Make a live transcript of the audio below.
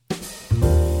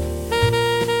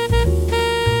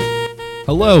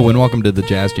Hello and welcome to the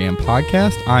Jazz Jam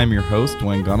podcast. I'm your host,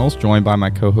 Dwayne Gunnels, joined by my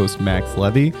co-host, Max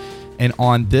Levy. And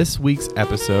on this week's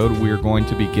episode, we're going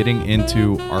to be getting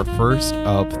into our first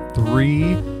of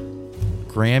 3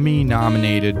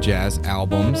 Grammy-nominated jazz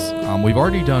albums. We've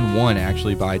already done one,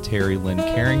 actually, by Terry Lynn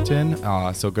Carrington.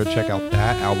 So go check out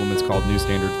that album. It's called New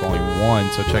Standards Volume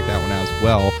 1, so check that one out as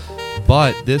well.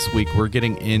 But this week, we're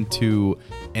getting into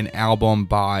an album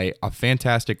by a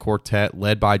fantastic quartet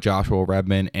led by Joshua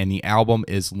Redman, and the album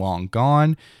is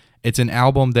LongGone. It's an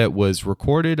album that was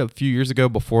recorded a few years ago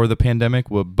before the pandemic,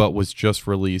 but was just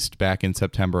released back in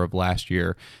September of last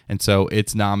year. And so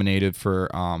it's nominated for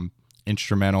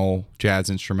jazz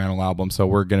instrumental album. So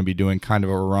we're going to be doing kind of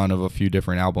a run of a few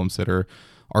different albums that are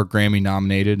Grammy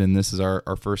nominated, and this is our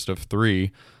first of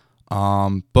 3.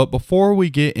 But before we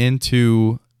get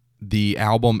into the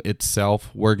album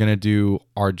itself, we're going to do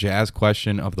our jazz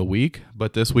question of the week.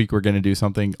 But this week, we're going to do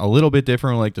something a little bit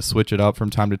different. We like to switch it up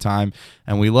from time to time.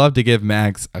 And we love to give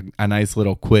Max a nice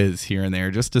little quiz here and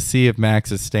there just to see if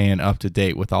Max is staying up to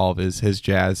date with all of his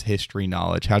jazz history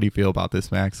knowledge. How do you feel about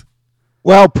this, Max?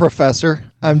 Well,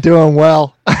 Professor, I'm doing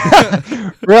well.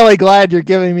 Really glad you're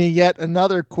giving me yet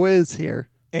another quiz here.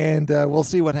 And we'll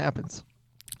see what happens.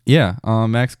 Yeah,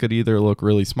 Max could either look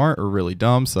really smart or really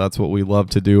dumb, so that's what we love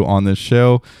to do on this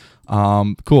show.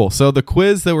 Cool. So the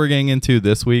quiz that we're getting into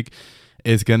this week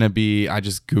is going to be, I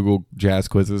just Googled jazz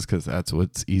quizzes because that's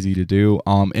what's easy to do.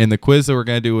 And the quiz that we're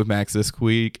going to do with Max this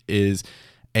week is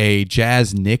a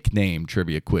jazz nickname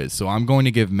trivia quiz. So I'm going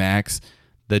to give Max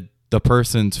the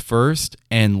person's first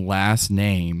and last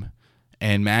name,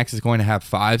 and Max is going to have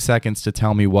 5 seconds to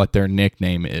tell me what their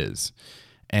nickname is.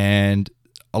 And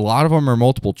a lot of them are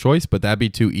multiple choice, but that'd be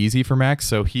too easy for Max.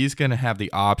 So he's going to have the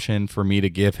option for me to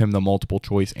give him the multiple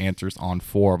choice answers on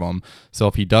 4 of them. So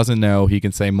if he doesn't know, he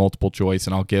can say multiple choice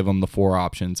and I'll give him the 4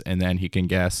 options and then he can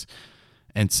guess.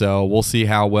 And so we'll see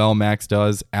how well Max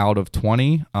does out of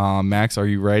 20. Max, are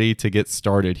you ready to get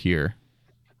started here?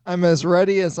 I'm as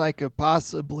ready as I could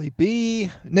possibly be.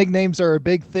 Nicknames are a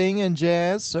big thing in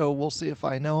jazz, so we'll see if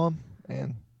I know them.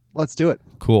 And let's do it.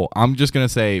 Cool. I'm just going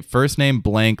to say first name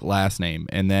blank, last name,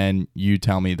 and then you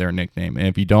tell me their nickname. And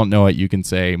if you don't know it, you can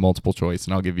say multiple choice,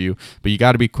 and I'll give you, but you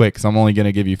got to be quick because I'm only going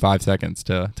to give you 5 seconds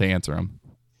to answer them.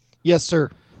 Yes, sir.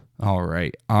 All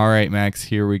right, Max,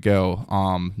 here we go.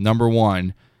 Number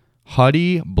 1,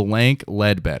 Huddy blank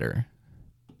Ledbetter.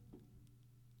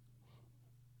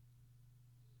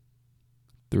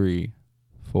 3,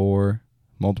 4,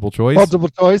 multiple choice? Multiple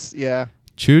choice, yeah.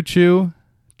 Choo Choo,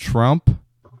 Trump,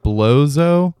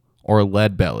 Blozo, or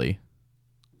Leadbelly?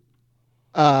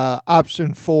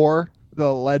 Option 4, the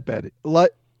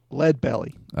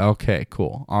Leadbelly. Okay,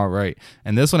 cool. All right.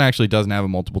 And this one actually doesn't have a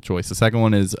multiple choice. The second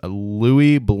one is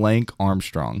Louis blank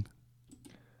Armstrong.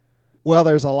 Well,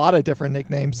 there's a lot of different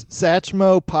nicknames.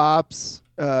 Satchmo, Pops.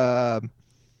 It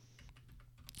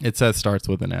says starts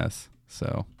with an S,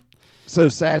 so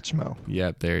Satchmo.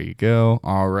 Yep, there you go.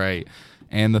 All right.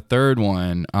 And the third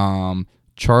one,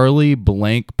 Charlie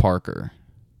blank Parker.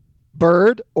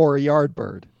 Bird or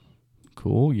Yardbird?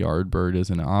 Cool. Yardbird is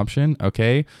an option.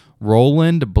 Okay.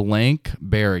 Roland blank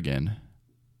Berrigan.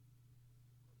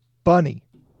 Bunny.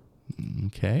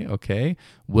 Okay.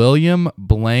 William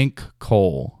blank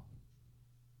Cole.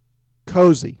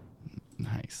 Cozy.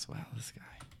 Nice. Wow, this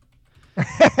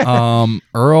guy.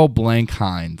 Earl blank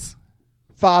Hines.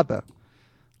 Father.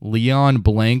 Leon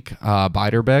blank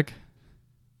Biderbeck.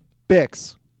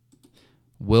 Bix.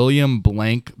 William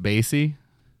blank Basie.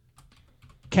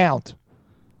 Count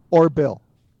or Bill.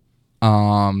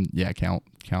 Yeah, count.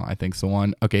 I think's the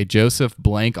one. Okay, Joseph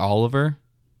blank Oliver.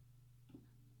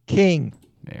 King.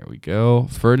 There we go.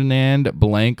 Ferdinand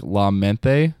blank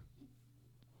Lamente.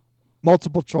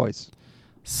 Multiple choice.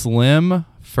 Slim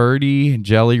Ferdy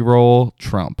Jelly Roll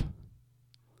Trump.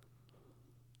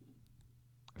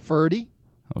 Ferdy.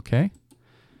 Okay.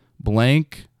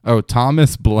 Blank. Oh,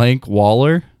 Thomas blank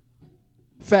Waller.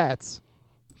 Fats.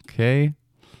 Okay.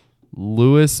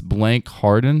 Lewis blank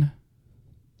Harden.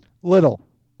 Lil.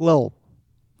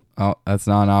 Oh, that's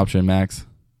not an option, Max.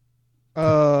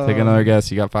 Take another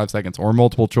guess. You got 5 seconds. Or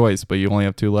multiple choice, but you only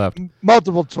have 2 left.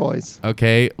 Multiple choice.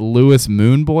 Okay. Lewis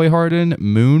Moonboy Harden,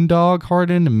 Moondog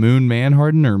Harden, Moonman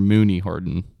Harden, or Mooney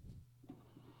Harden?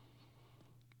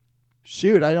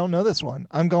 Shoot, I don't know this one.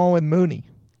 I'm going with Mooney.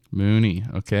 Mooney.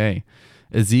 Okay.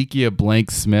 Ezekiel blank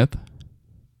Smith.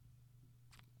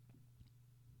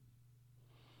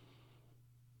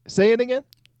 Say it again.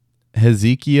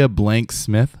 Hezekiah blank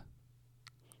Smith.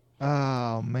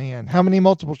 Oh, man. How many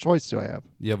multiple choice do I have?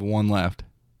 You have 1 left.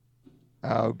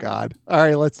 Oh, God. All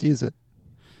right, let's use it.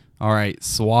 All right.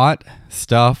 SWAT,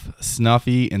 Stuff,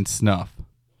 Snuffy, and Snuff.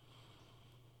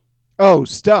 Oh,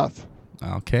 stuff.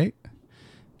 Okay.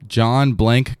 John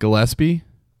blank Gillespie.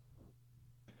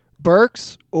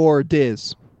 Burks or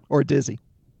Diz or Dizzy.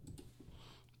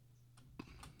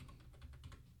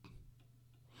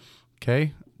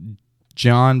 Okay.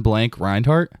 John blank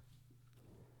Reinhardt.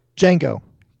 Django.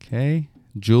 Okay.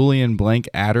 Julian blank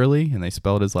Adderley, and they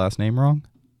spelled his last name wrong.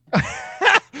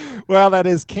 Well, that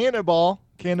is Cannonball.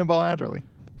 Cannonball Adderley.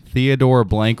 Theodore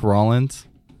blank Rollins.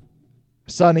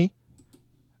 Sonny.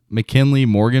 McKinley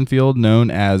Morganfield,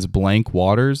 known as blank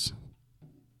Waters.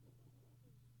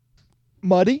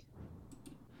 Muddy.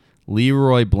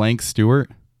 Leroy blank Stewart.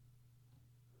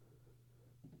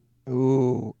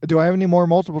 Ooh. Do I have any more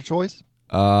multiple choice?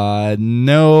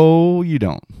 No, you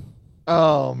don't.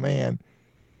 Oh, man.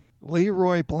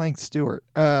 Leroy blank Stewart.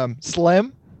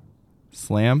 Slim.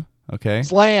 Slam. Okay.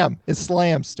 Slam. It's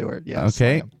Slam Stewart. Yeah.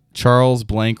 Okay. Slam. Charles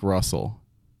blank Russell.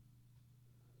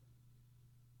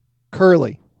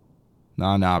 Curly.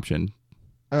 Not an option.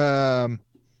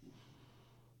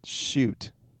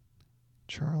 Shoot.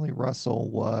 Charlie Russell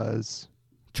was.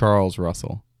 Charles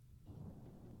Russell.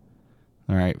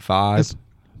 All right. 5,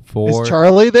 4. Is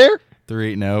Charlie there?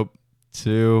 3. Nope.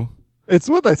 2. It's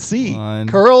with a C. 1.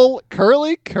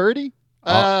 Curly, Curdy.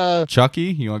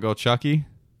 Chucky. You want to go Chucky?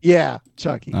 Yeah,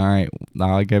 Chucky. All right.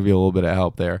 I'll give you a little bit of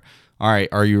help there. All right.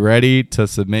 Are you ready to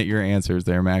submit your answers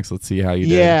there, Max? Let's see how you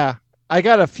did. Yeah, I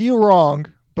got a few wrong,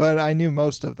 but I knew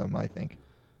most of them, I think.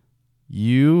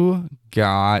 You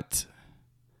went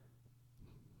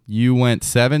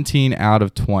 17 out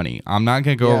of 20. I'm not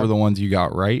going to go over the ones you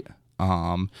got right.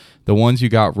 The ones you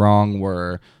got wrong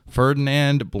were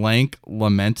Ferdinand blank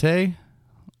Lamente.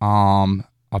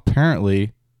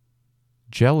 Apparently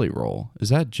Jelly Roll. Is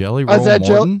that Jelly Roll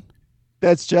Morton?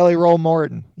 That's Jelly Roll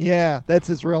Morton. Yeah, that's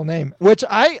his real name, which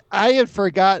I had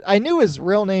forgot. I knew his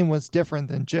real name was different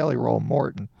than Jelly Roll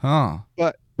Morton. Huh.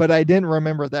 But I didn't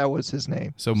remember that was his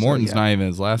name. So Morton's not even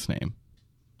his last name.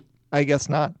 I guess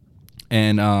not.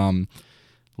 And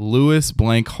Lewis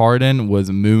blank Harden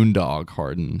was Moondog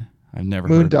Harden. I've never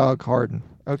heard Moondog Harden.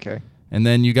 Okay. And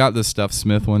then you got the Stuff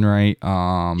Smith one right.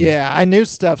 Yeah, I knew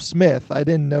Stuff Smith. I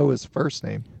didn't know his first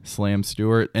name. Slam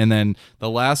Stewart. And then the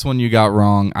last one you got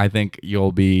wrong. I think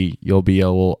you'll be a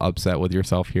little upset with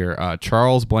yourself here.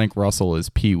 Charles blank Russell is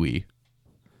Pee Wee.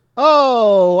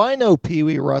 Oh, I know Pee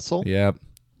Wee Russell. Yep.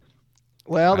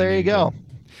 Well, there you go.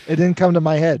 It didn't come to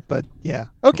my head, but yeah.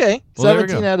 Okay. Well,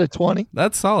 17 out of 20.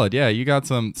 That's solid. Yeah, you got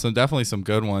some definitely some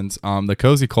good ones. The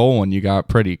Cozy Cole one you got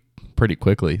pretty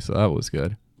quickly, so that was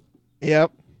good.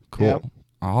 Yep. Cool. Yep.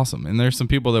 Awesome. And there's some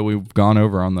people that we've gone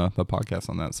over on the podcast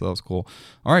on that, so that was cool.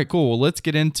 All right, cool. Well, let's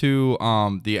get into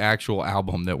the actual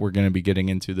album that we're going to be getting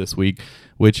into this week,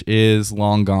 which is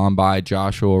Long Gone by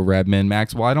Joshua Redman.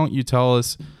 Max, why don't you tell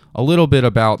us a little bit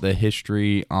about the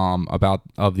history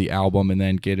of the album, and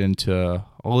then get into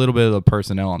a little bit of the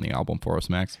personnel on the album for us,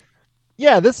 Max?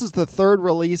 Yeah, this is the third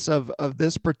release of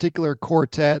this particular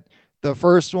quartet. The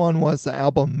first one was the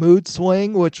album Mood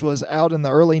Swing, which was out in the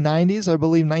early 90s, I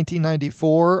believe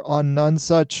 1994, on None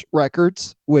Such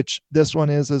Records, which this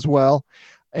one is as well.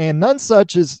 And None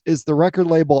Such is the record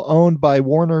label owned by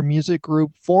Warner Music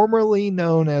Group, formerly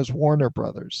known as Warner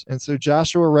Brothers. And so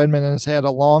Joshua Redman has had a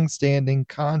long-standing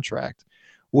contract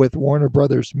with Warner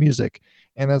Brothers Music,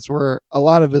 and that's where a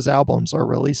lot of his albums are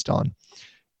released on,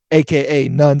 aka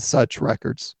None Such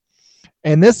Records.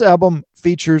 And this album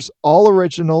features all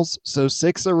originals, so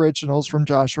 6 originals from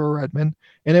Joshua Redman,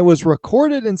 and it was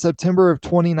recorded in September of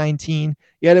 2019,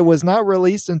 yet it was not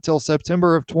released until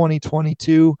September of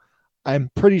 2022. I'm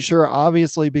pretty sure,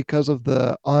 obviously, because of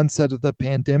the onset of the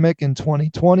pandemic in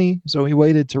 2020, so he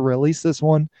waited to release this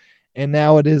one, and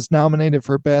now it is nominated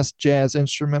for Best Jazz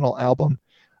Instrumental Album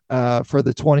for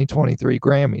the 2023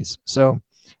 Grammys. So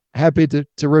happy to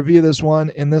review this one,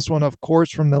 and this one, of course,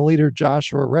 from the leader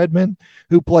Joshua Redman,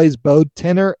 who plays both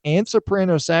tenor and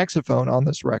soprano saxophone on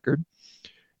this record.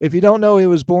 If you don't know, he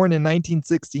was born in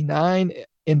 1969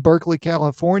 in Berkeley,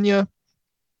 California,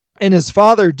 and his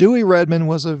father, Dewey Redman,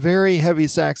 was a very heavy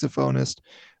saxophonist,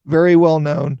 very well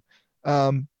known.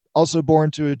 Also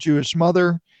born to a Jewish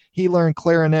mother. He learned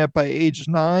clarinet by age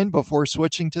 9 before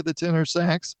switching to the tenor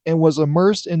sax, and was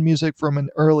immersed in music from an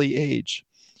early age.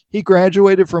 He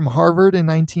graduated from Harvard in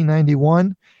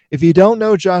 1991. If you don't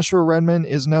know, Joshua Redman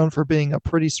is known for being a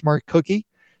pretty smart cookie.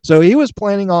 So he was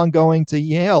planning on going to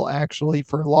Yale, actually,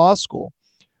 for law school.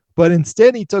 But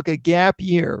instead, he took a gap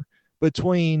year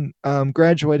between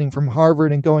graduating from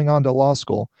Harvard and going on to law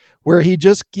school, where he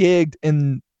just gigged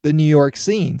in the New York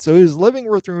scene. So he was living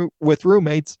with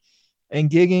roommates and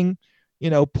gigging,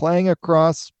 playing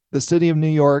across the city of New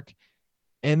York.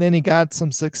 And then he got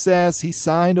some success. He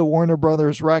signed to Warner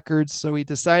Brothers Records, so he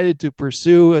decided to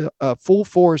pursue a full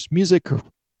force music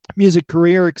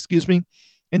career, excuse me,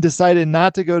 and decided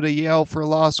not to go to Yale for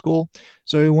law school.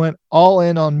 So he went all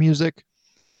in on music.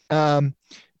 Um,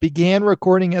 Began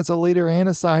recording as a leader and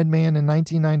a sideman in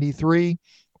 1993,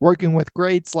 working with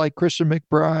greats like Christian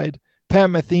McBride,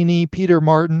 Pat Metheny, Peter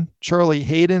Martin, Charlie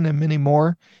Hayden, and many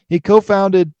more. He co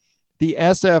founded the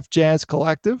SF Jazz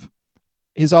Collective.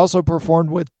 He's also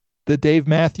performed with the Dave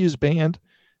Matthews Band,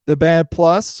 the Bad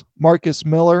Plus, Marcus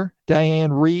Miller,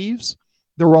 Diane Reeves,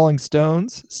 the Rolling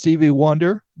Stones, Stevie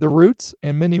Wonder, the Roots,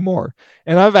 and many more.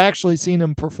 And I've actually seen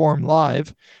him perform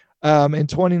live in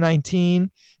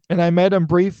 2019, and I met him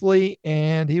briefly,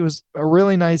 and he was a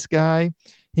really nice guy.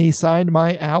 He signed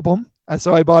my album,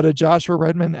 so I bought a Joshua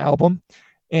Redman album,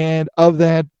 and of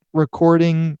that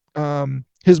recording,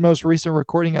 his most recent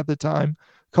recording at the time,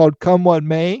 called "Come What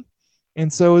May."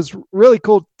 And so it's really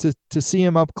cool to see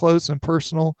him up close and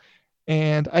personal.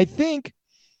 And I think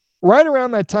right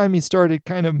around that time, he started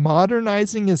kind of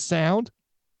modernizing his sound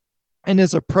and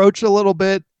his approach a little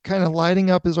bit, kind of lighting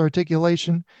up his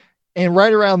articulation. And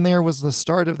right around there was the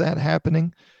start of that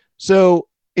happening. So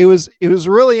it was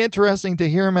really interesting to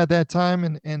hear him at that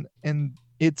time, and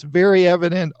it's very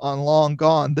evident on Long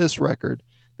Gone, this record,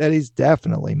 that he's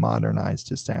definitely modernized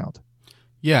his sound.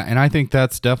 Yeah, and I think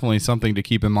that's definitely something to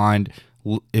keep in mind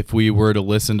if we were to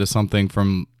listen to something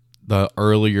from the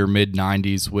earlier mid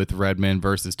 90s with Redman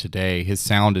versus today. His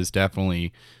sound has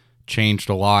definitely changed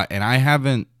a lot, and I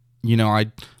haven't,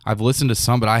 I've listened to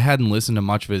some, but I hadn't listened to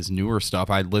much of his newer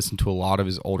stuff. I'd listened to a lot of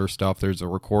his older stuff. There's a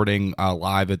recording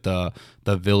live at the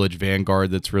Village Vanguard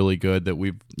that's really good that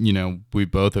we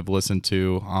both have listened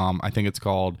to. I think it's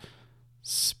called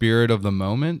Spirit of the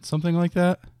Moment, something like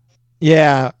that.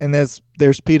 Yeah, and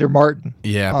there's Peter Martin.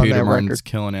 Yeah, Peter Martin's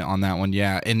killing it on that one.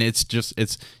 Yeah, and his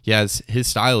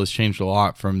style has changed a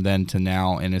lot from then to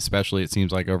now, and especially it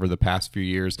seems like over the past few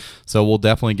years. So we'll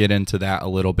definitely get into that a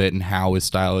little bit and how his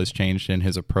style has changed and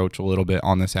his approach a little bit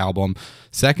on this album.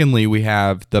 Secondly, we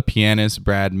have the pianist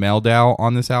Brad Mehldau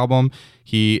on this album.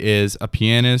 He is a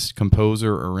pianist,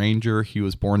 composer, arranger. He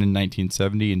was born in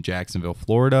 1970 in Jacksonville,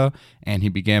 Florida, and he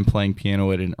began playing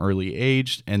piano at an early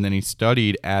age, and then he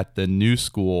studied at the New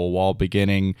School while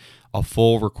beginning a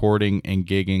full recording and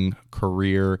gigging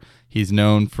career. He's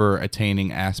known for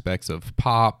attaining aspects of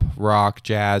pop, rock,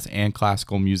 jazz, and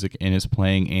classical music in his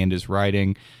playing and his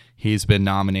writing. He's been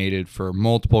nominated for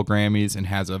multiple Grammys and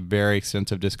has a very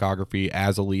extensive discography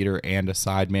as a leader and a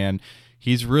sideman.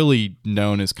 He's really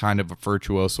known as kind of a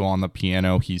virtuoso on the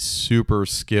piano. He's super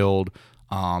skilled.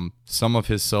 Some of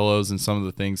his solos and some of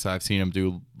the things I've seen him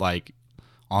do, like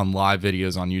on live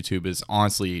videos on YouTube, is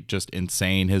honestly just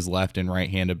insane, his left and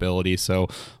right hand ability. So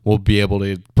we'll be able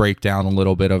to break down a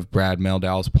little bit of Brad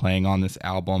Mehldau's playing on this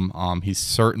album. He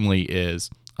certainly is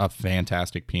a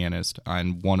fantastic pianist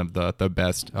and one of the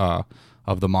best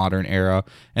of the modern era.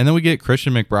 And then we get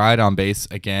Christian McBride on bass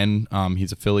again.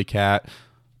 He's a Philly cat.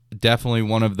 Definitely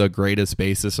one of the greatest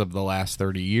bassists of the last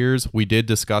 30 years. We did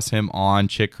discuss him on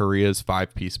Chick Corea's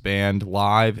 5-piece band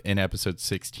live in episode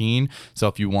 16. So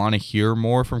if you want to hear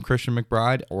more from Christian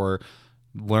McBride or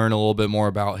learn a little bit more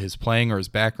about his playing or his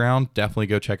background, definitely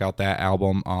go check out that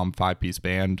album, 5-piece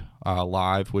band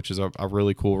live, which is a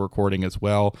really cool recording as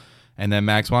well. And then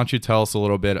Max, why don't you tell us a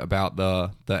little bit about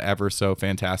the ever so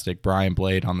fantastic Brian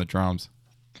Blade on the drums?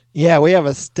 Yeah, we have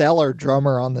a stellar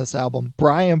drummer on this album.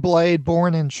 Brian Blade,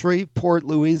 born in Shreveport,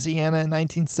 Louisiana in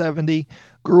 1970,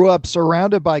 grew up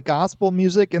surrounded by gospel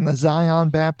music in the Zion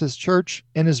Baptist Church,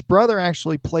 and his brother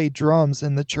actually played drums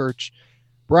in the church.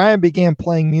 Brian began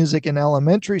playing music in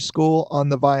elementary school on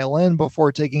the violin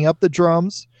before taking up the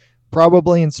drums,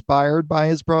 probably inspired by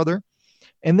his brother.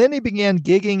 And then he began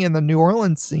gigging in the New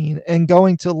Orleans scene and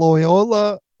going to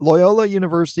Loyola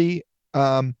University,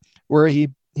 where he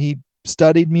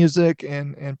studied music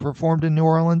and performed in New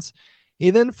Orleans. He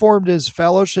then formed his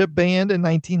fellowship band in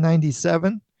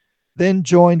 1997, then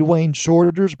joined Wayne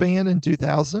Shorter's band in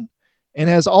 2000, and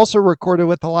has also recorded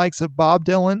with the likes of Bob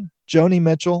Dylan, Joni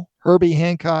Mitchell, Herbie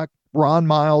Hancock, Ron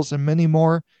Miles, and many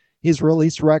more. He's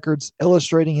released records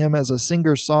illustrating him as a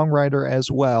singer-songwriter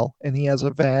as well, and he has a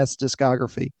vast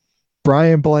discography.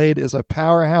 Brian Blade is a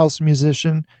powerhouse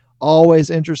musician, always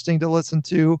interesting to listen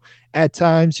to. At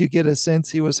times, you get a sense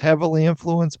he was heavily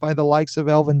influenced by the likes of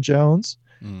Elvin Jones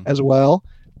as well.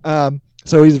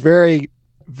 So he's very,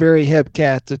 very hip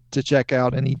cat to check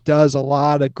out, and he does a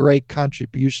lot of great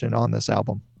contribution on this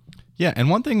album. Yeah, and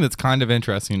one thing that's kind of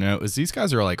interesting to note is these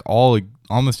guys are like all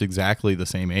almost exactly the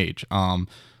same age.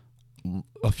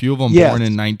 A few of them Yes. born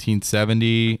in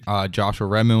 1970. Joshua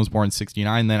Redman was born in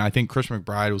 69. Then I think Chris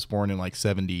McBride was born in like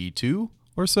 72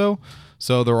 or so.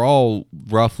 So they're all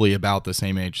roughly about the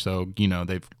same age. So,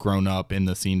 they've grown up in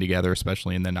the scene together,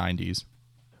 especially in the 90s.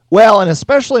 Well, and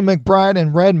especially McBride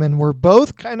and Redman were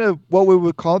both kind of what we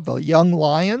would call the young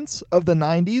lions of the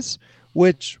 90s,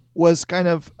 which was kind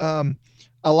of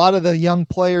a lot of the young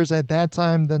players at that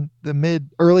time, the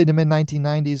early to mid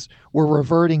 1990s, were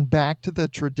reverting back to the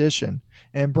tradition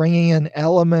and bringing in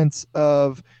elements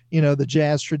of, the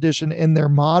jazz tradition in their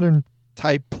modern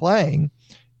type playing.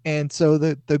 And so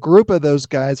the group of those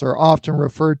guys are often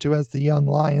referred to as the young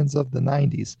lions of the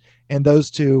 90s. And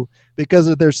those two, because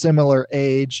of their similar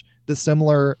age, the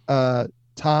similar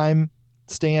time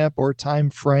stamp or time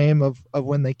frame of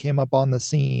when they came up on the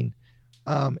scene,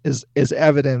 is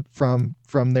evident from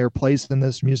their place in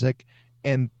this music.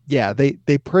 And yeah,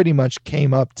 they pretty much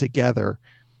came up together.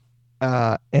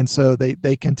 And so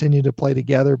they continue to play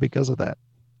together because of that.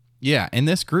 Yeah, and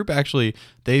this group actually,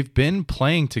 they've been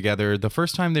playing together. The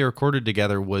first time they recorded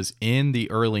together was in the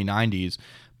early 90s,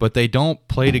 but they don't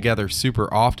play together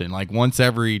super often. Like once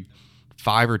every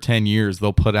 5 or 10 years,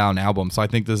 they'll put out an album. So I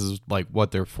think this is like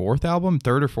their third or fourth album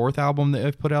that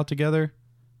they've put out together?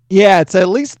 Yeah, it's at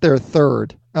least their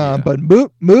third. But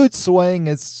Mood Swing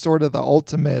is sort of the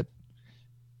ultimate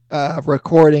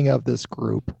recording of this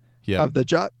group, of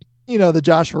the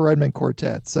Joshua Redman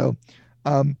Quartet. So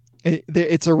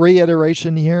it's a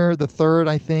reiteration here, the third,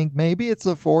 I think. Maybe it's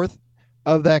the fourth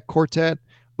of that quartet.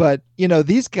 But,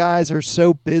 these guys are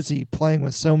so busy playing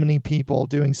with so many people,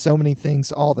 doing so many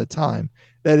things all the time,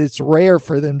 that it's rare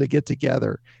for them to get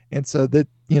together. And so that,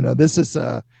 this is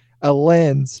a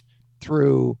lens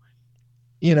through,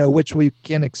 which we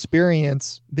can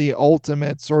experience the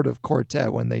ultimate sort of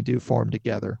quartet when they do form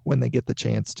together, when they get the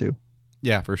chance to.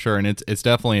 Yeah, for sure. And it's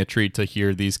definitely a treat to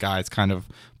hear these guys kind of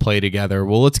play together.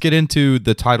 Well, let's get into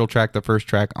the title track, the first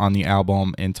track on the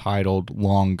album, entitled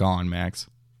Long Gone, Max.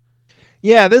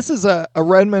 Yeah, this is a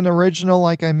Redman original,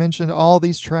 like I mentioned. All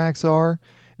these tracks are.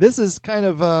 This is kind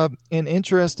of an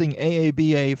interesting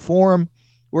AABA form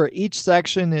where each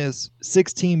section is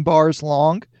 16 bars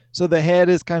long. So the head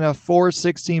is kind of 4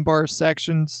 16-bar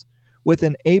sections with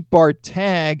an 8-bar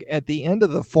tag at the end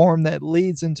of the form that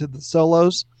leads into the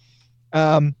solos.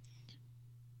 And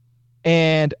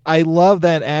I love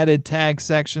that added tag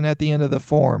section at the end of the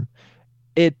form.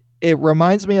 It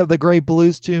reminds me of the great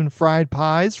blues tune Fried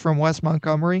Pies from Wes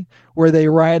Montgomery, where they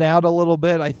ride out a little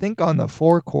bit, I think on the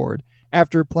 4 chord,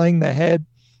 after playing the head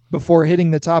before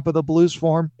hitting the top of the blues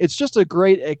form. It's just a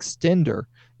great extender.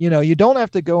 You don't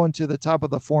have to go into the top of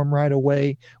the form right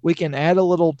away. We can add a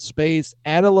little space,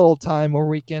 add a little time where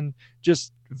we can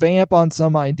just vamp on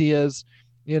some ideas,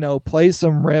 play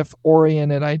some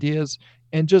riff-oriented ideas,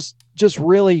 and just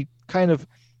really kind of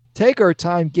take our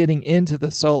time getting into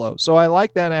the solo. So I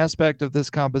like that aspect of this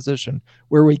composition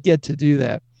where we get to do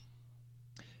that.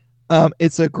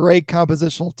 It's a great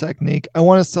compositional technique. I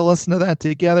want us to listen to that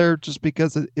together just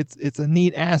because it's a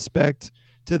neat aspect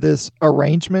to this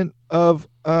arrangement of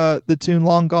the tune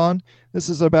Long Gone. This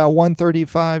is about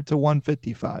 135 to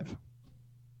 155.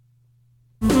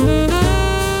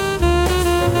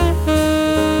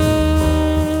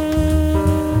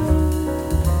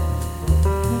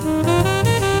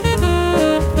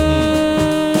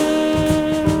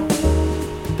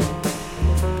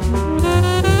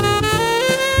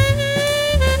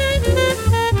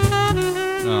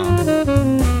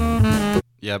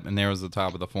 Yep, and there was the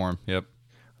top of the form. Yep.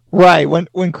 Right.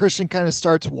 When Christian kind of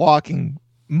starts walking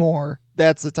more,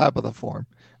 that's the top of the form.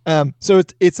 So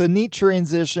it's a neat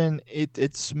transition.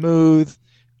 It's smooth.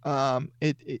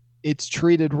 It's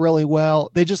treated really well.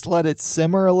 They just let it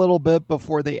simmer a little bit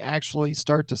before they actually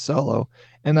start to solo,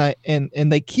 and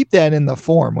they keep that in the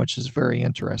form, which is very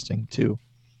interesting too.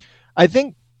 I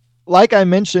think, like I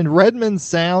mentioned, Redman's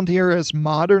sound here is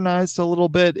modernized a little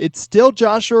bit. It's still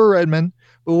Joshua Redman,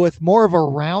 but with more of a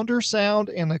rounder sound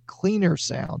and a cleaner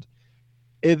sound.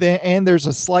 And there's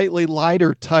a slightly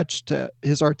lighter touch to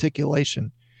his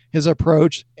articulation, his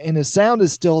approach, and his sound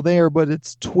is still there, but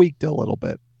it's tweaked a little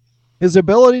bit. His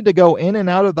ability to go in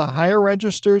and out of the higher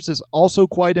registers is also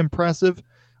quite impressive.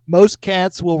 Most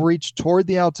cats will reach toward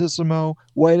the altissimo,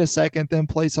 wait a second, then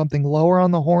play something lower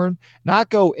on the horn, not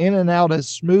go in and out as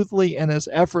smoothly and as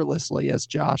effortlessly as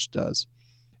Josh does.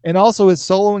 And also his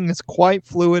soloing is quite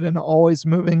fluid and always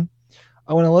moving.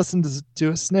 I want to listen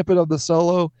to a snippet of the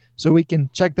solo so we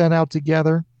can check that out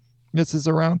together. This is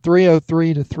around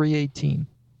 303 to 318.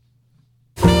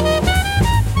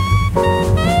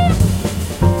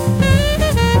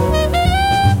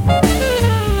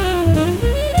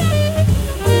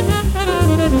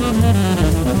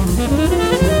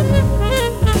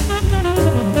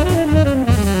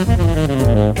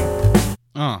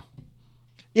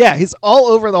 Yeah, he's all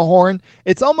over the horn.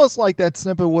 It's almost like that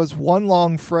snippet was one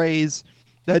long phrase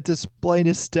that displayed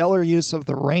his stellar use of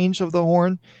the range of the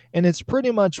horn, and it's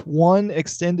pretty much one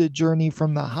extended journey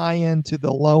from the high end to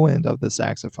the low end of the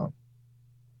saxophone.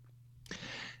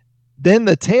 Then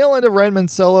the tail end of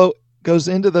Redman's solo goes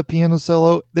into the piano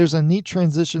solo. There's a neat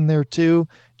transition there too.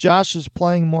 Josh is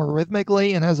playing more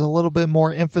rhythmically and has a little bit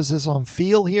more emphasis on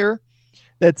feel here.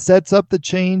 That sets up the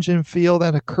change in feel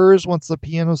that occurs once the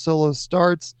piano solo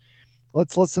starts.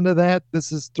 Let's listen to that.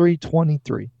 This is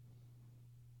 323.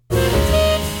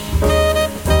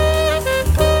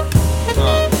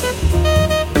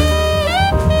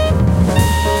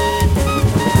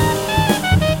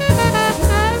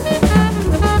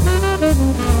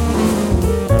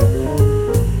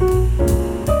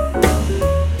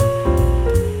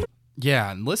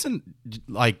 Yeah, and listen,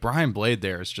 like Brian Blade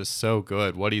there is just so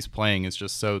good. What he's playing is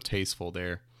just so tasteful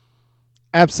there.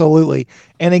 Absolutely.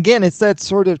 And again, it's that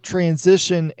sort of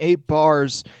transition 8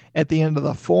 bars at the end of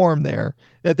the form there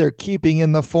that they're keeping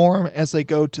in the form as they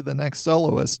go to the next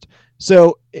soloist.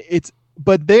 So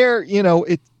but there,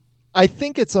 I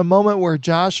think it's a moment where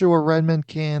Joshua Redman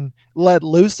can let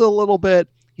loose a little bit.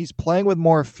 He's playing with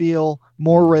more feel,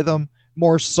 more rhythm,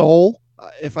 more soul,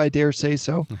 if I dare say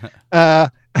so. Uh,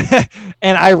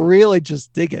 and I really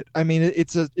just dig it. I mean,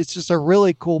 it's just a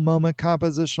really cool moment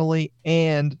compositionally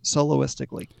and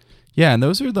soloistically. Yeah, and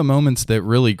those are the moments that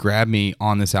really grab me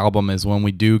on this album is when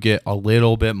we do get a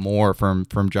little bit more from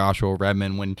Joshua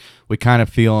Redman, when we kind of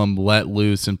feel him let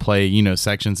loose and play,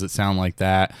 sections that sound like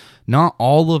that. Not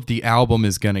all of the album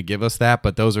is going to give us that,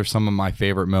 but those are some of my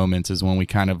favorite moments is when we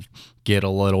kind of get a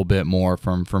little bit more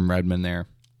from Redman there.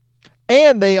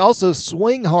 And they also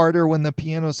swing harder when the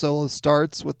piano solo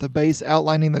starts with the bass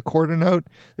outlining the quarter note.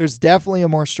 There's definitely a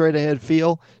more straight ahead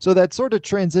feel. So that sort of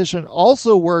transition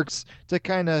also works to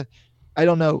kind of,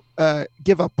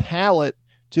 give a palette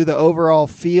to the overall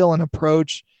feel and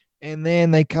approach. And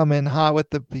then they come in hot with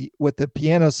the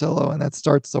piano solo, and that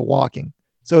starts the walking.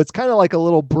 So it's kind of like a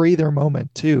little breather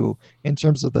moment too in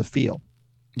terms of the feel.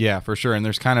 Yeah, for sure. And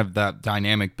there's kind of that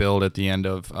dynamic build at the end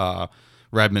of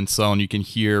Redman's solo, and you can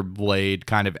hear Blade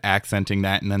kind of accenting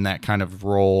that, and then that kind of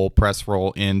press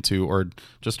roll into, or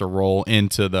just a roll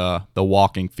into the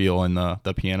walking feel in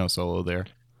the piano solo there.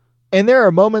 And there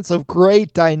are moments of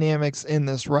great dynamics in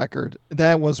this record.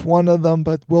 That was one of them,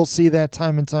 but we'll see that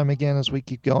time and time again as we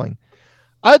keep going.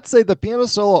 I'd say the piano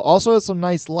solo also has some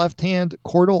nice left-hand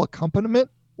chordal accompaniment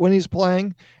when he's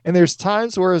playing, and there's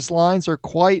times where his lines are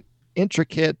quite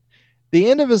intricate. The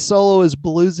end of his solo is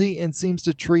bluesy and seems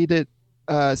to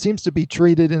be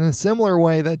treated in a similar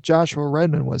way that Joshua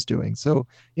Redman was doing. So,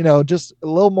 just a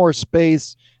little more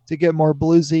space to get more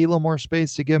bluesy, a little more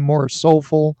space to get more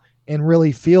soulful and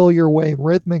really feel your way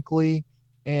rhythmically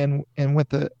and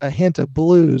with a hint of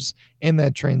blues in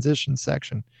that transition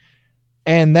section.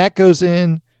 And that goes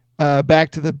in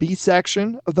back to the B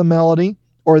section of the melody,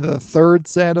 or the third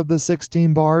set of the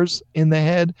 16 bars in the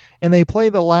head. And they play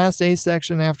the last A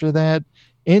section after that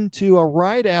into a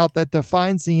ride out that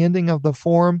defines the ending of the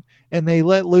form, and they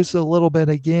let loose a little bit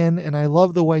again. And I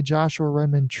love the way Joshua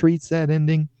Redman treats that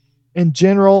ending. In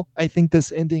general, I think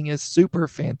this ending is super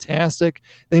fantastic.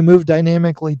 They move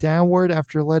dynamically downward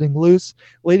after letting loose,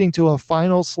 leading to a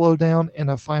final slowdown and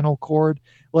a final chord.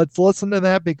 Let's listen to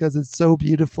that because it's so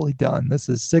beautifully done. This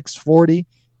is 640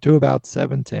 to about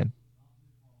 710.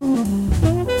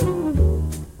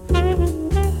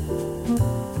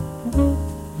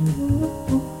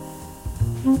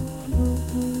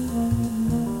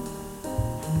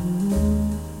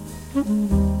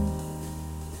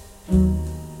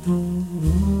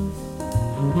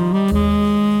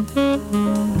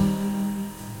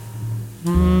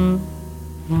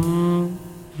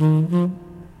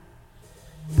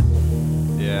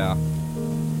 Yeah.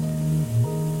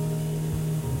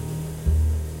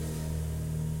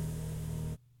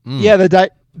 Yeah,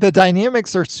 the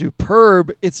dynamics are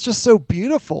superb. It's just so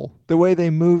beautiful the way they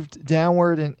moved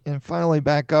downward and finally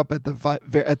back up at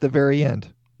the very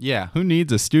end. Yeah, who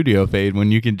needs a studio fade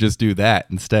when you can just do that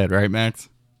instead, right, Max?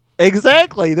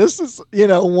 Exactly. This is,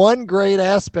 one great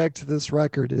aspect to this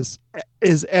record is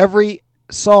every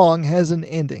song has an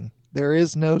ending. There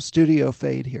is no studio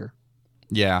fade here.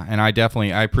 Yeah, and I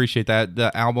appreciate that.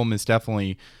 The album is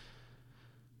definitely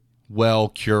well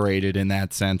curated in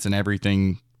that sense, and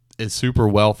everything is super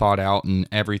well thought out, and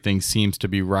everything seems to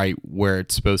be right where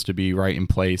it's supposed to be, right in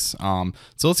place.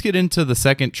 So let's get into the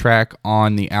second track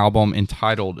on the album,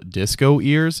 entitled Disco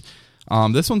Ears.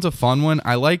 This one's a fun one.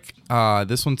 I like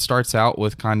this one. Starts out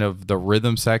with kind of the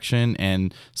rhythm section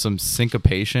and some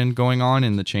syncopation going on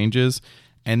in the changes,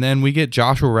 And then we get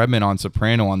Joshua Redman on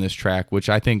soprano on this track, which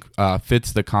I think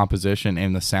fits the composition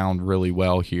and the sound really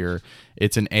well here.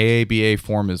 It's an AABA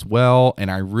form as well, and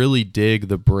I really dig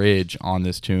the bridge on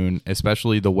this tune,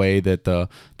 especially the way that the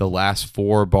last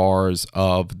 4 bars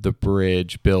of the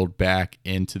bridge build back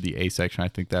into the A section. I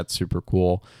think that's super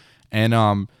cool.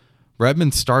 And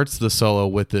Redman starts the solo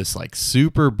with this like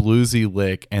super bluesy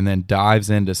lick and then dives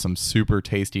into some super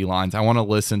tasty lines. I want to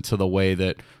listen to the way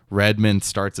that Redman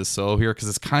starts a solo here because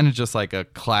it's kind of just like a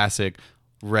classic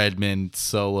Redman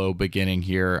solo beginning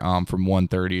here from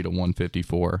 130 to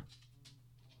 154.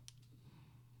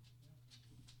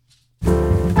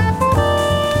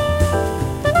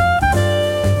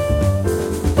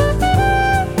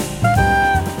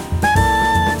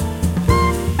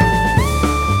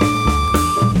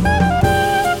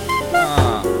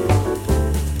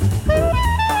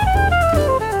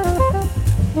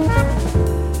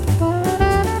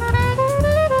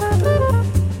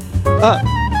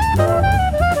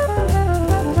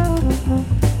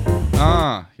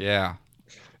 Yeah.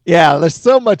 Yeah, there's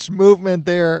so much movement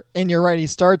there, and you're right. He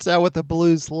starts out with a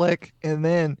blues lick, and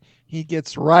then he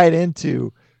gets right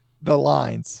into the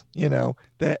lines.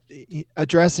 That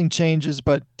addressing changes,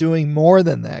 but doing more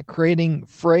than that, creating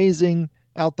phrasing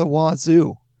out the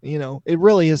wazoo. It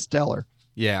really is stellar.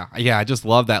 Yeah, I just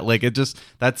love that lick.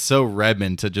 That's so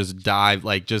Redman to just dive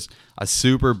like just a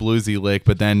super bluesy lick,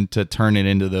 but then to turn it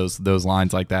into those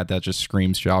lines like that just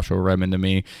screams Joshua Redman to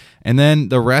me. And then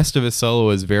the rest of his solo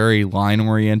is very line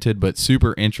oriented, but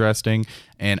super interesting.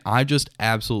 And I just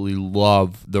absolutely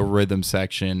love the rhythm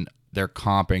section they're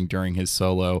comping during his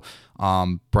solo.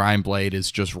 Brian Blade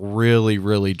is just really,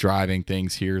 really driving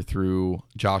things here through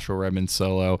Joshua Redman's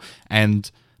solo, and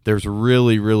there's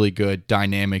really, really good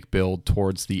dynamic build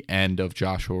towards the end of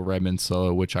Joshua Redman's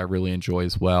solo, which I really enjoy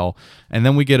as well. And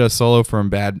then we get a solo from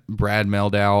Brad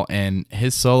Mehldau, and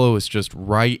his solo is just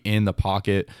right in the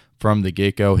pocket from the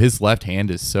get-go. His left hand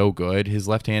is so good. His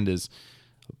left hand is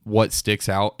what sticks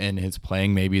out in his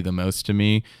playing maybe the most to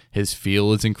me. His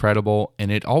feel is incredible,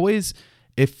 and it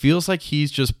feels like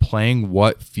he's just playing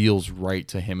what feels right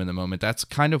to him in the moment. That's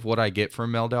kind of what I get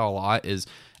from Mehldau a lot, is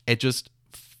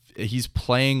he's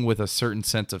playing with a certain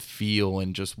sense of feel,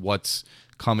 and just what's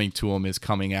coming to him is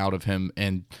coming out of him.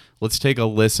 And let's take a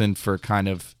listen for kind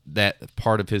of that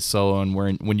part of his solo, and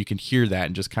when you can hear that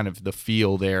and just kind of the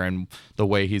feel there and the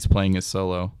way he's playing his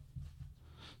solo.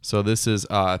 So this is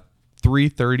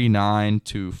 339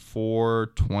 to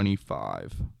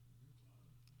 425.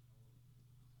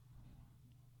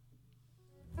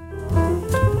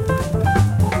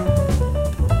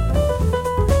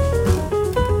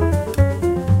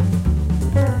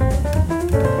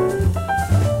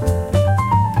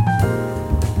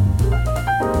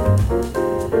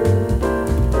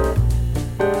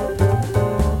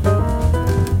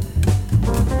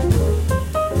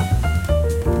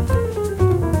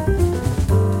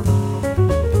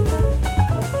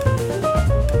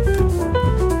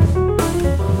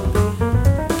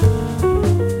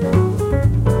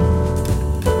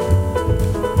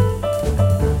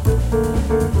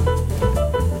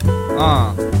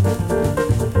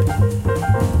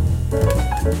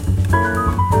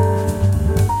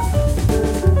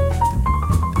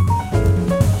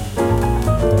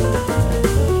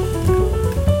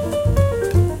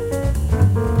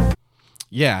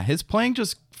 Yeah, his playing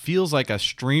just feels like a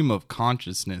stream of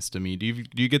consciousness to me. Do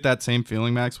you get that same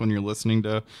feeling, Max, when you're listening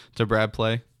to Brad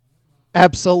play?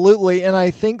 Absolutely, and I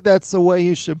think that's the way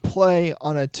you should play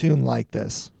on a tune like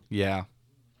this. Yeah.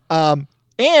 And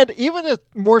even a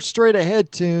more straight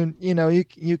ahead tune,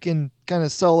 you can kind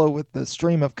of solo with the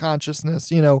stream of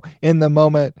consciousness, in the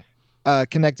moment,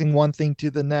 connecting one thing to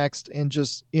the next, and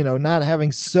just, not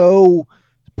having so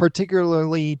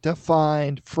particularly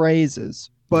defined phrases,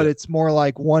 but it's more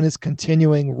like one is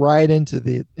continuing right into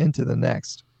the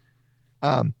next.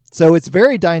 So it's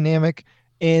very dynamic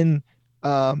in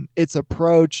its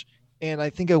approach, and I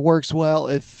think it works well.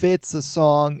 It fits the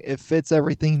song. It fits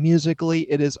everything musically.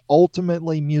 It is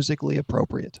ultimately musically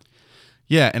appropriate.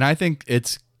 Yeah, and I think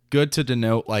it's good to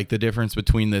denote like the difference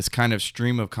between this kind of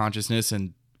stream of consciousness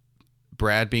and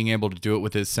Brad being able to do it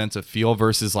with his sense of feel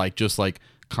versus like just like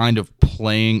kind of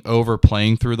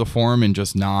overplaying through the form and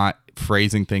just not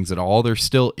phrasing things at all. There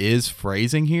still is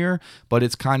phrasing here, but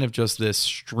it's kind of just this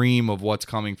stream of what's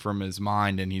coming from his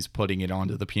mind, and he's putting it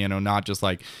onto the piano, not just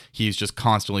like he's just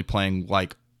constantly playing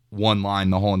like one line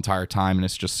the whole entire time and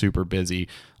it's just super busy.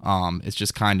 It's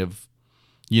just kind of,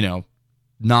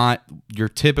 not your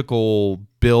typical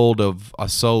build of a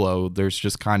solo.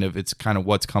 It's kind of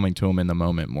what's coming to him in the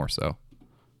moment more so.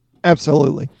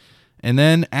 Absolutely. And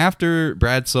then after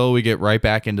Brad Slow, we get right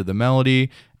back into the melody.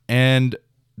 And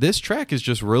this track is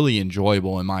just really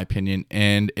enjoyable in my opinion,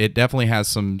 and it definitely has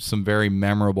some very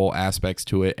memorable aspects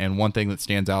to it. And one thing that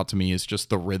stands out to me is just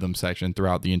the rhythm section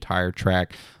throughout the entire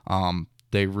track.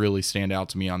 They really stand out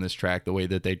to me on this track. The way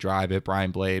that they drive it,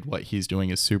 Brian Blade, what he's doing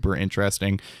is super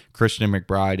interesting. Christian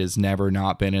McBride has never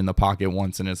not been in the pocket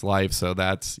once in his life, so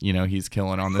that's, he's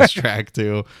killing on this track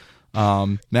too.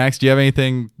 Max, do you have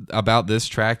anything about this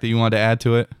track that you want to add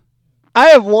to it? I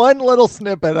have one little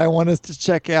snippet I want us to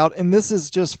check out, and this is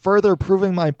just further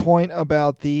proving my point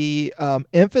about the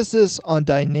emphasis on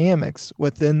dynamics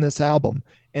within this album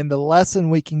and the lesson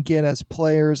we can get as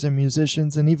players and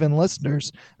musicians and even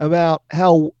listeners about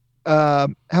how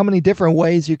many different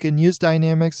ways you can use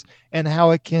dynamics and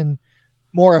how it can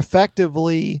more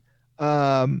effectively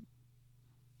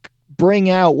bring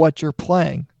out what you're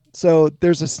playing. So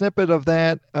there's a snippet of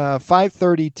that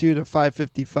 532 to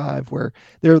 555 where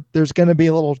there's going to be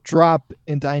a little drop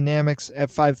in dynamics at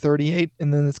 538,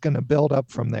 and then it's going to build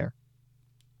up from there.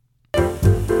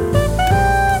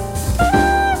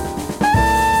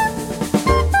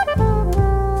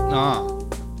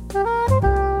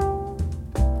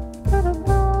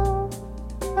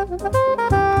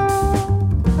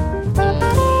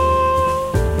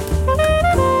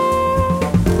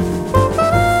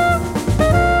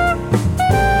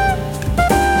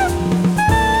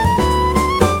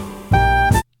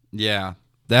 Yeah,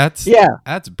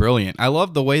 that's brilliant. I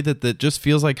love the way that just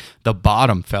feels like the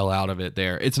bottom fell out of it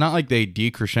there. It's not like they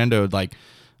decrescendoed like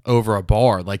over a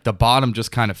bar. Like the bottom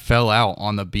just kind of fell out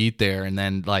on the beat there, and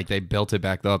then like they built it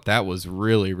back up. That was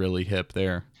really, really hip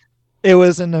there. It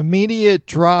was an immediate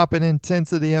drop in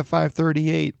intensity at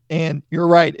 538, and you're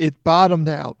right, it bottomed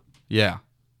out. Yeah.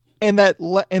 And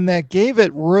that gave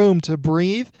it room to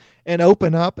breathe and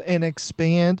open up and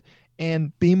expand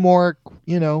and be more,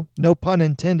 no pun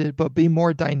intended, but be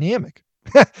more dynamic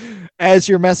as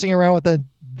you're messing around with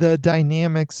the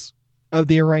dynamics of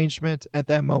the arrangement at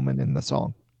that moment in the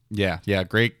song. Yeah.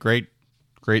 Great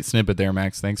snippet there,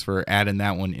 Max. Thanks for adding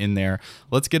that one in there.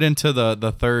 Let's get into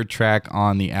the third track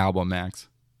on the album, Max.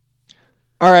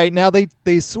 All right. Now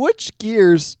they switch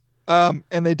gears and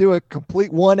they do a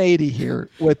complete 180 here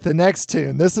with the next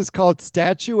tune. This is called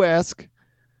Statuesque.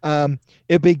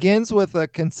 It begins with a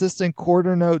consistent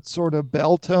quarter note sort of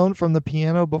bell tone from the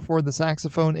piano before the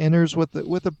saxophone enters with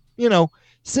a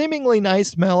seemingly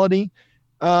nice melody.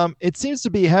 It seems to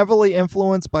be heavily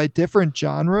influenced by different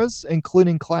genres,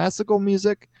 including classical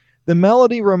music. The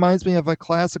melody reminds me of a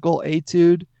classical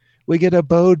etude. We get a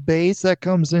bowed bass that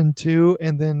comes in too,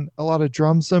 and then a lot of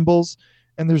drum cymbals.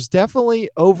 And there's definitely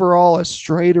overall a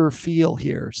straighter feel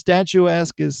here.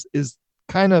 Statuesque is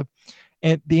kind of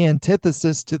the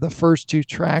antithesis to the first two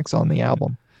tracks on the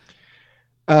album.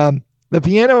 The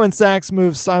piano and sax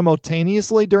move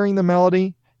simultaneously during the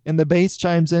melody, and the bass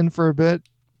chimes in for a bit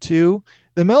too.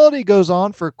 The melody goes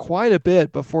on for quite a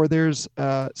bit before there's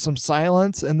some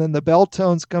silence, and then the bell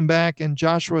tones come back, and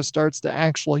Joshua starts to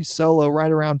actually solo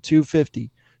right around 250.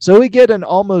 So we get an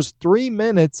almost 3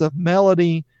 minutes of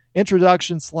melody,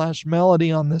 introduction /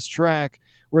 melody on this track,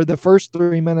 where the first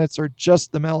 3 minutes are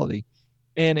just the melody.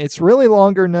 And it's really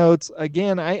longer notes.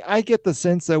 Again, I get the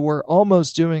sense that we're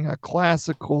almost doing a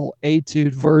classical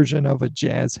etude version of a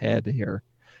jazz head here,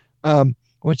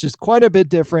 which is quite a bit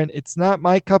different. It's not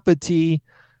my cup of tea,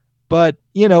 but,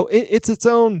 it's its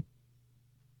own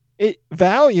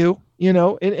value.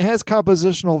 It has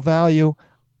compositional value.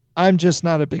 I'm just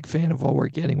not a big fan of what we're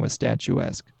getting with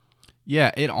Statuesque.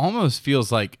 Yeah, it almost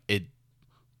feels like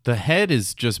the head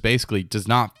is just basically does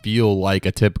not feel like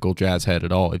a typical jazz head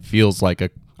at all. It feels like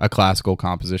a classical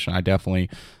composition. I definitely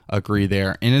agree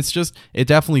there. And it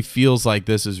definitely feels like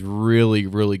this is really,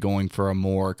 really going for a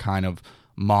more kind of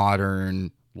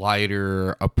modern,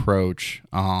 lighter approach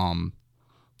than,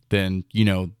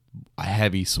 a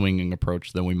heavy swinging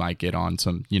approach than we might get on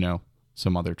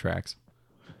some other tracks.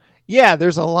 Yeah,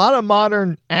 there's a lot of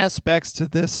modern aspects to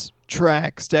this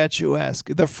track,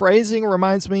 Statuesque. The phrasing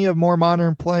reminds me of more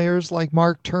modern players like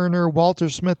Mark Turner, Walter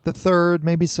Smith III,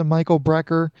 maybe some Michael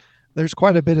Brecker. There's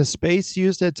quite a bit of space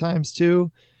used at times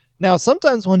too. Now,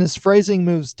 sometimes when his phrasing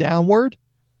moves downward,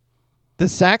 the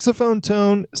saxophone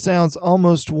tone sounds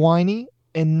almost whiny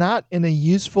and not in a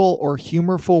useful or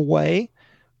humorful way.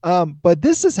 But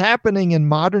this is happening in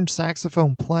modern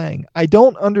saxophone playing. I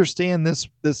don't understand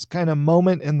this kind of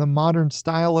moment in the modern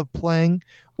style of playing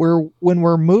where when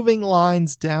we're moving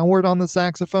lines downward on the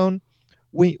saxophone,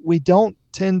 we don't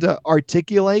tend to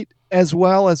articulate as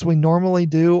well as we normally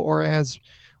do or as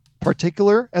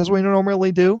particular as we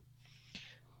normally do.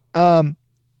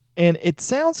 and it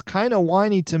sounds kind of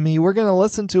whiny to me. We're going to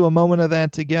listen to a moment of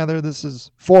that together. This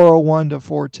is 401 to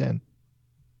 410.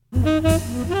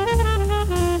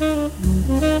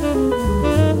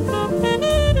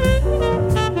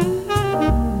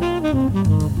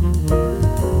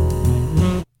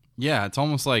 Yeah, it's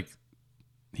almost like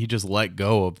he just let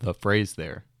go of the phrase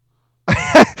there.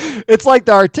 It's like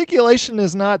the articulation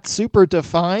is not super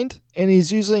defined, and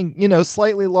he's using,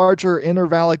 slightly larger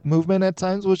intervallic movement at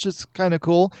times, which is kind of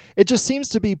cool. It just seems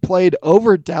to be played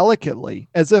over delicately,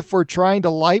 as if we're trying to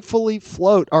lightfully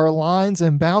float our lines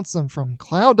and bounce them from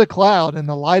cloud to cloud in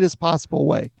the lightest possible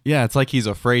way. Yeah, it's like he's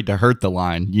afraid to hurt the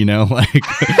line, like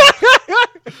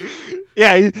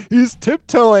Yeah, he's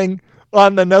tiptoeing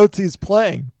on the notes he's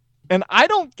playing. And I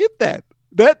don't get that.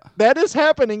 That is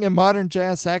happening in modern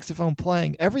jazz saxophone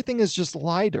playing. Everything is just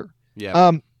lighter.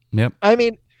 Yeah. Yep. I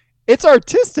mean, it's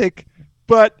artistic,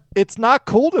 but it's not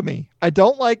cool to me. I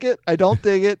don't like it. I don't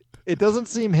dig it. It doesn't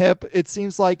seem hip. It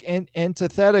seems like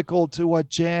antithetical to what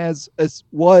jazz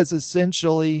was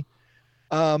essentially.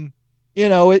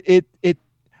 It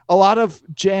a lot of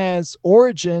jazz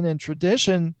origin and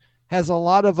tradition has a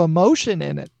lot of emotion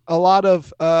in it. A lot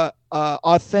of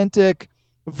authentic,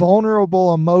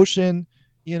 vulnerable emotion.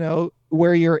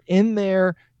 Where you're in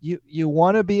there, you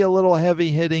want to be a little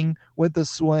heavy hitting with the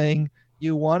swing.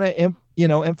 You want to,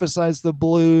 emphasize the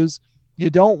blues. You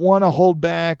don't want to hold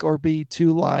back or be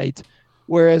too light.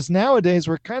 Whereas nowadays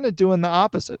we're kind of doing the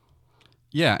opposite.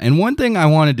 Yeah. And one thing I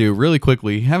want to do really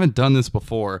quickly, haven't done this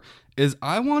before, is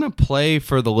I want to play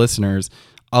for the listeners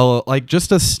like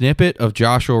just a snippet of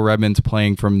Joshua Redman's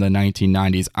playing from the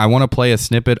 1990s. I want to play a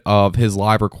snippet of his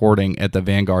live recording at the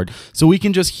Vanguard so we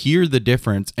can just hear the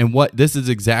difference and what this is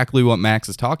exactly what Max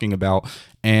is talking about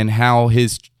and how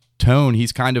his tone,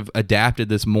 he's kind of adapted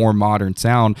this more modern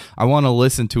sound. I want to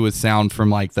listen to his sound from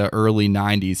like the early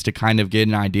 90s to kind of get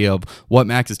an idea of what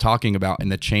Max is talking about and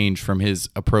the change from his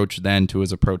approach then to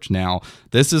his approach now.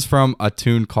 This is from a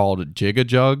tune called Jigga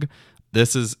Jug.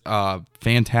 This is a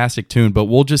fantastic tune, but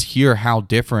we'll just hear how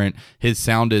different his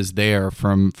sound is there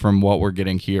from what we're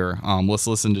getting here. Let's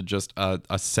listen to just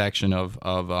a section of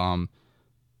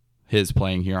his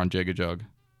playing here on Jigga Jug.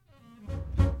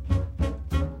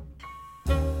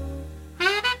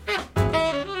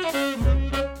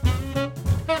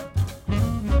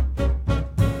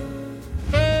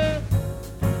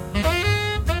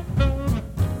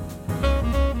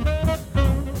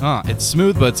 It's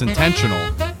smooth, but it's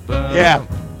intentional. Yeah.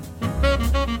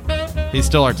 He's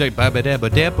still articulate.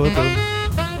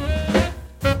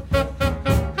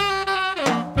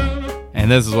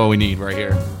 And this is what we need right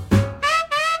here.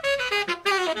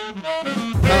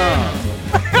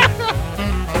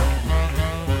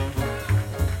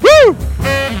 Woo!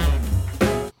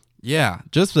 Yeah,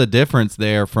 just the difference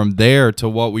there from there to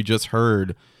what we just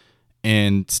heard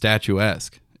in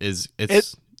Statuesque is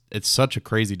it's such a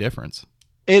crazy difference.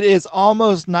 It is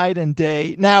almost night and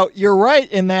day. Now, you're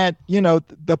right in that,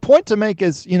 the point to make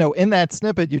is, in that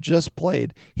snippet you just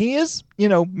played, he is,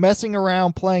 messing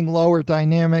around, playing lower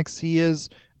dynamics. He is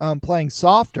playing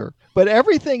softer, but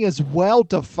everything is well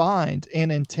defined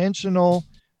and intentional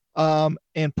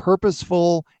and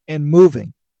purposeful and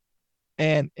moving.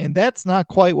 And that's not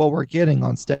quite what we're getting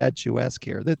on Statuesque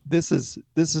here. This is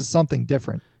something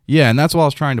different. Yeah, and that's what I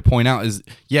was trying to point out is,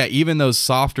 yeah, even those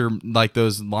softer, like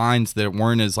those lines that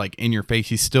weren't as like in your face,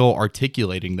 he's still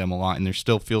articulating them a lot, and there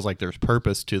still feels like there's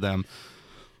purpose to them.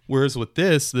 Whereas with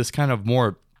this kind of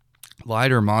more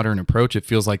lighter modern approach, it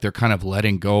feels like they're kind of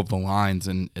letting go of the lines,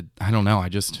 and I don't know,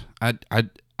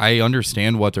 I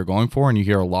understand what they're going for, and you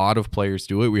hear a lot of players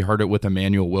do it. We heard it with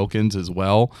Emmanuel Wilkins as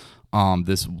well,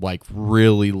 this like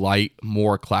really light,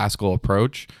 more classical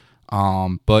approach.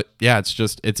 But yeah,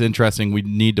 it's interesting. We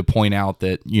need to point out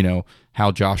that,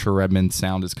 how Joshua Redman's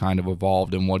sound has kind of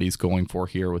evolved and what he's going for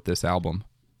here with this album.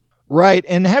 Right.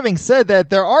 And having said that,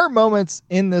 there are moments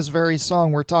in this very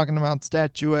song we're talking about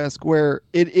Statuesque where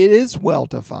it is well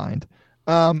defined.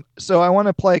 So I want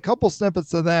to play a couple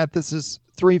snippets of that. This is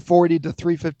 340 to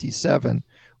 357,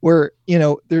 where,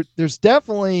 there's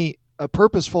definitely a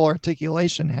purposeful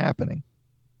articulation happening.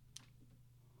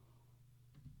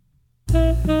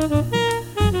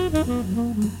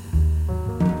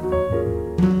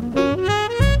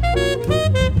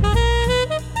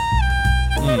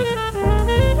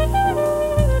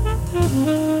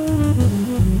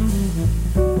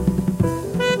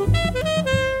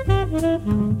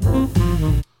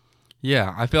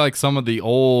 Yeah, I feel like some of the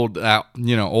old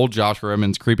Joshua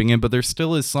Redman's creeping in, but there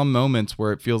still is some moments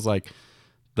where it feels like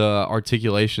the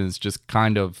articulation is just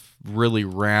kind of really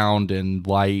round and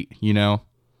light,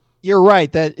 You're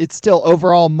right that it's still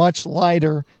overall much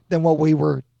lighter than what we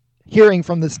were hearing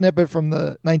from the snippet from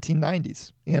the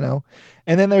 1990s,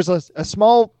 And then there's a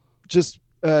small just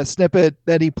snippet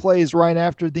that he plays right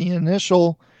after the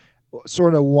initial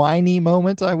sort of whiny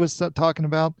moment I was talking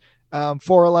about,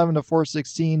 411 to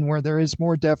 416, where there is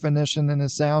more definition in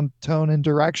his sound, tone, and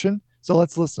direction. So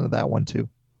let's listen to that one too.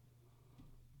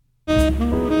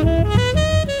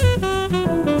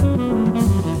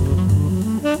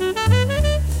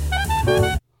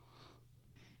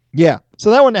 Yeah,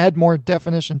 so that one had more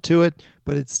definition to it,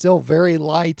 but it's still very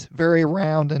light, very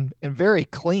round, and very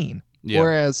clean. Yeah.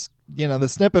 Whereas, the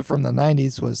snippet from the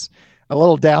 90s was a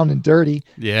little down and dirty.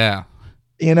 Yeah.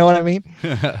 You know what I mean?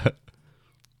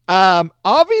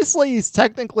 Obviously, he's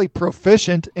technically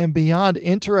proficient and beyond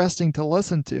interesting to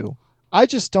listen to. I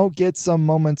just don't get some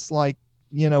moments like,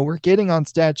 we're getting on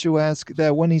Statuesque,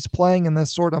 that when he's playing in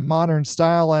this sort of modern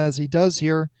style as he does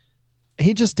here,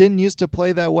 he just didn't used to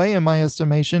play that way in my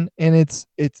estimation. And it's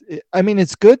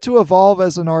good to evolve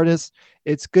as an artist.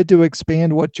 It's good to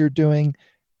expand what you're doing.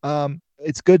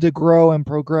 It's good to grow and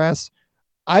progress.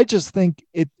 I just think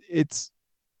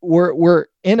we're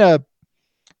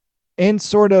in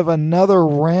sort of another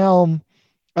realm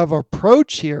of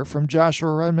approach here from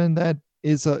Joshua Redman that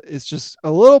is just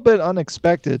a little bit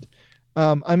unexpected.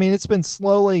 It's been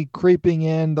slowly creeping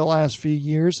in the last few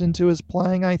years into his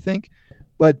playing, I think.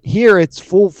 But here it's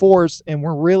full force, and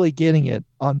we're really getting it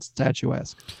on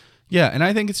Statuesque. Yeah, and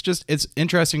I think it's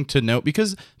interesting to note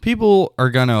because people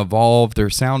are going to evolve. Their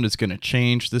sound is going to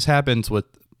change. This happens with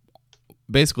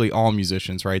basically all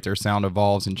musicians, right? Their sound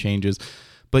evolves and changes.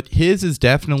 But his is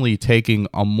definitely taking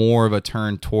a more of a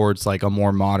turn towards like a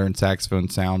more modern saxophone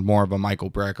sound, more of a Michael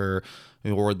Brecker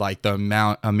or like the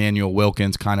Emmanuel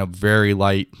Wilkins kind of very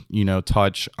light,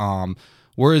 touch.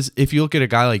 Whereas if you look at a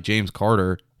guy like James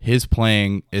Carter, his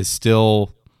playing is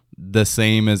still the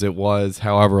same as it was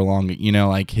however long,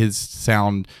 like his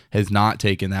sound has not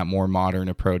taken that more modern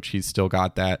approach. He's still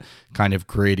got that kind of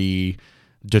gritty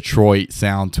Detroit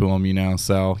sound to him,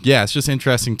 So yeah, it's just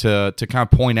interesting to kind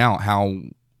of point out how,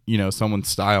 someone's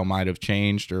style might have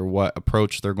changed or what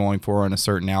approach they're going for on a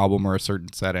certain album or a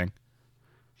certain setting.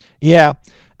 Yeah.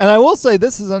 And I will say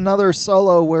this is another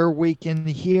solo where we can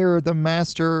hear the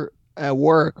master at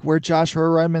work, where Joshua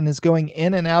Redman is going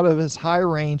in and out of his high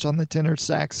range on the tenor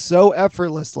sax so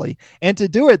effortlessly. And to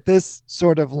do it this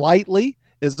sort of lightly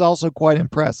is also quite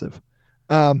impressive.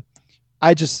 I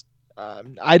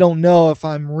don't know if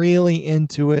I'm really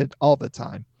into it all the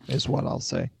time, is what I'll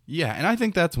say. Yeah, and I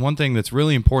think that's one thing that's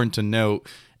really important to note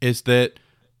is that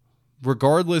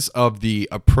regardless of the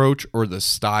approach or the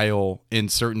style in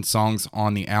certain songs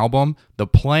on the album, the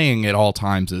playing at all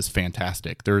times is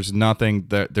fantastic. There's nothing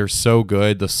that they're so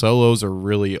good. The solos are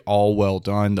really all well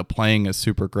done. The playing is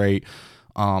super great.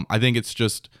 I think it's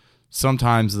just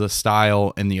sometimes the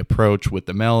style and the approach with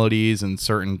the melodies and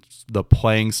the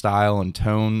playing style and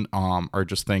tone are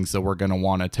just things that we're going to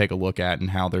want to take a look at and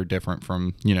how they're different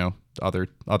from,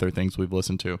 other things we've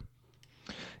listened to.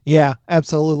 Yeah,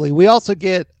 absolutely. We also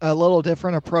get a little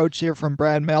different approach here from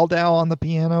Brad Mehldau on the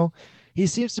piano. He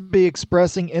seems to be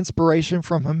expressing inspiration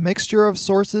from a mixture of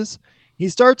sources. He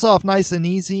starts off nice and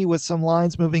easy with some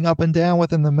lines moving up and down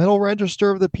within the middle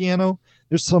register of the piano.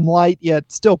 There's some light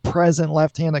yet still present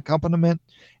left-hand accompaniment.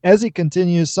 As he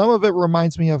continues, some of it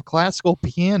reminds me of classical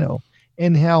piano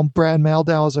and how Brad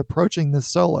Mehldau is approaching this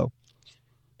solo.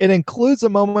 It includes a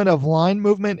moment of line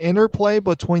movement interplay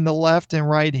between the left and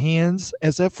right hands,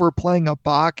 as if we're playing a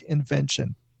Bach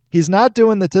invention. He's not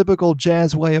doing the typical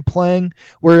jazz way of playing,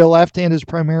 where your left hand is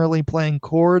primarily playing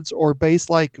chords or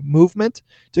bass-like movement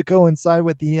to coincide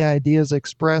with the ideas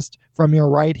expressed from your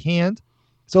right hand.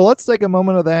 So let's take a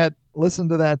moment of that, listen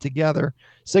to that together,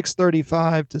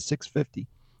 635 to 650.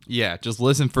 Yeah, just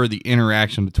listen for the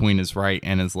interaction between his right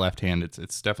and his left hand.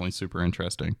 It's definitely super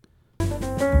interesting.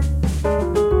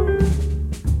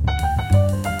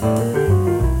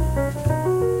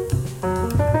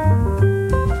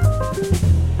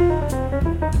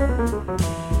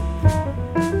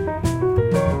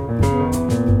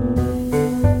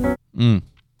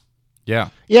 Yeah.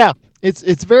 Yeah,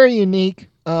 it's very unique.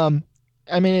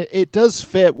 It does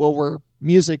fit what we're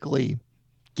musically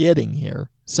getting here.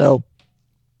 So,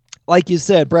 like you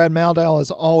said, Brad Mehldau is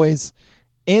always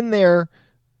in there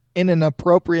in an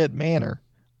appropriate manner.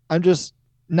 I'm just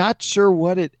not sure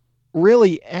what it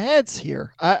really adds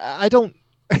here. I don't.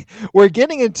 We're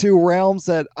getting into realms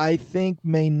that I think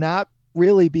may not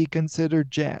really be considered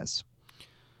jazz.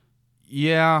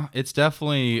 Yeah, it's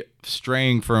definitely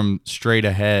straying from straight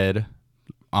ahead.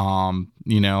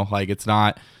 Like it's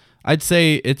not I'd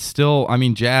say it's still, I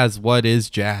mean, jazz, what is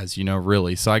jazz,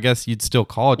 really? So I guess you'd still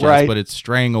call it jazz, Right. but it's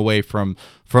straying away from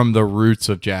the roots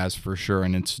of jazz for sure,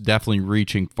 and it's definitely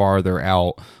reaching farther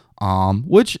out.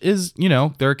 Which is,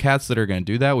 there are cats that are going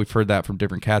to do that. We've heard that from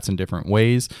different cats in different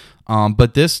ways.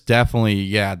 But this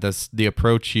definitely, the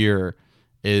approach here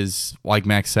is, like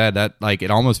Max said, that like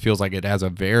it almost feels like it has a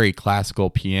very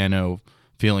classical piano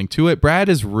feeling to it. Brad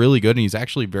is really good, and he's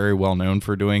actually very well known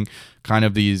for doing kind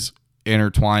of these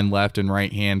intertwined left and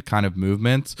right hand kind of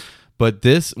movements. But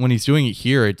this, when he's doing it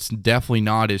here, it's definitely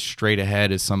not as straight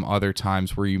ahead as some other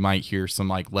times where you might hear some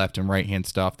like left and right hand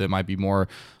stuff that might be more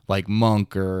like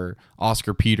Monk or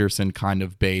Oscar Peterson kind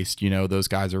of based. Those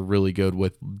guys are really good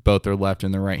with both their left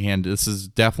and their right hand. This is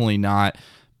definitely not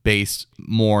based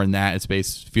more in that.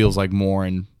 Feels like more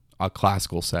in a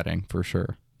classical setting for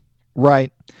sure.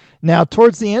 Right. Now,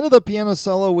 towards the end of the piano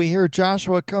solo, we hear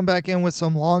Joshua come back in with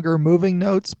some longer moving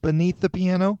notes beneath the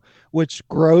piano, which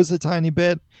grows a tiny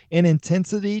bit in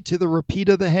intensity to the repeat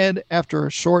of the head after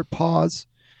a short pause.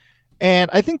 And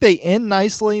I think they end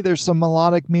nicely. There's some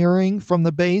melodic mirroring from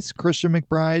the bass, Christian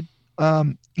McBride.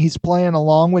 He's playing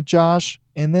along with Josh,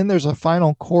 and then there's a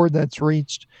final chord that's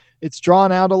reached. It's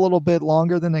drawn out a little bit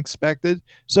longer than expected.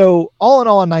 So all in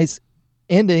all, a nice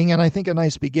ending, and I think a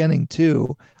nice beginning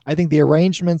too. I think the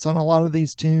arrangements on a lot of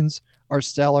these tunes are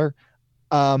stellar.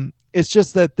 It's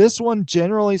just that this one,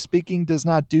 generally speaking, does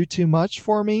not do too much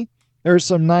for me. There's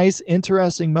some nice,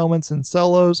 interesting moments and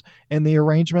solos, and the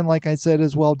arrangement, like I said,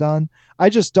 is well done. I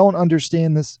just don't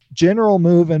understand this general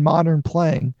move in modern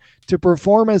playing to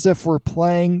perform as if we're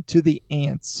playing to the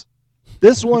ants.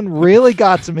 This one really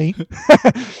got to me.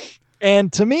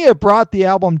 And to me, it brought the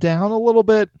album down a little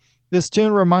bit. This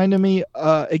tune reminded me,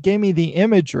 it gave me the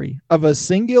imagery of a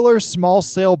singular small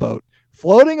sailboat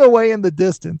floating away in the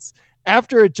distance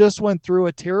after it just went through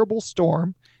a terrible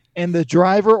storm, and the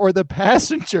driver or the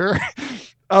passenger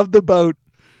of the boat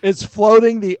is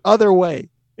floating the other way,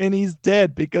 and he's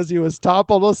dead because he was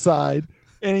toppled aside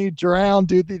and he drowned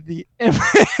due to the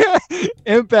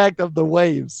impact of the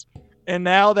waves. And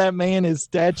now that man is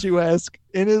statuesque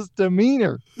in his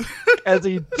demeanor as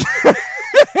he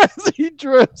as he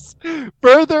drifts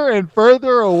further and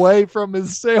further away from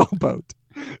his sailboat.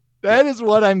 That is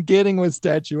what I'm getting with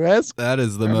statuesque. That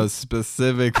is the most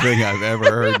specific thing I've ever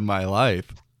heard in my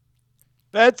life.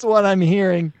 That's what I'm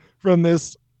hearing from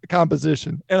this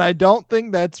composition. And I don't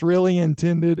think that's really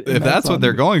intended. If that's what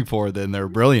they're going for, then they're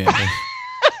brilliant.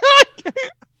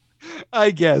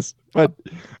 I guess. But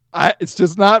it's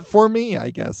just not for me,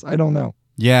 I guess. I don't know.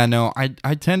 Yeah, no,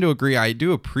 I tend to agree. I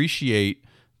do appreciate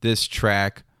this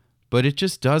track, but it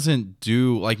just doesn't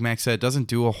do, like Max said, it doesn't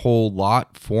do a whole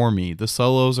lot for me. The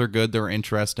solos are good. They're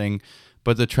interesting.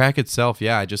 But the track itself,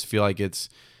 I just feel like it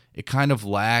kind of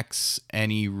lacks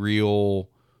any real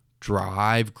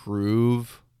drive,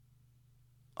 groove.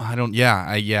 I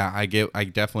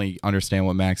definitely understand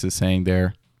what Max is saying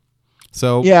there.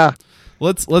 So yeah,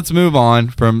 let's move on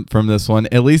from this one.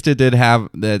 At least it did have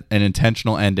an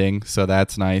intentional ending, so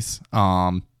that's nice.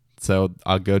 So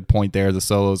a good point there. The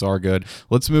solos are good.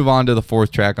 Let's move on to the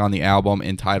fourth track on the album,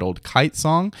 entitled Kite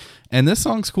Song. And this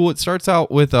song's cool. It starts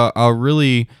out with a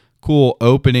really cool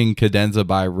opening cadenza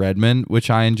by Redman,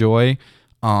 which I enjoy.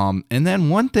 And then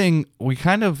one thing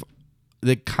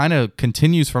that kind of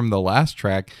continues from the last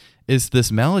track is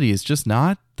this melody is just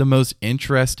not the most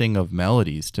interesting of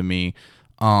melodies to me.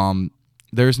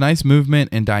 There's nice movement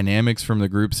and dynamics from the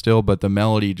group still, but the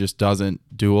melody just doesn't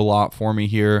do a lot for me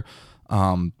here.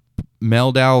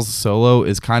 Meldal's solo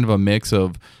is kind of a mix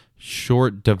of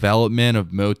short development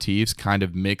of motifs kind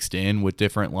of mixed in with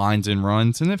different lines and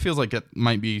runs, and it feels like it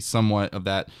might be somewhat of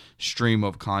that stream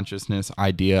of consciousness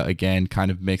idea again,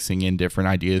 kind of mixing in different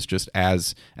ideas just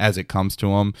as it comes to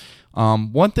them.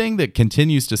 One thing that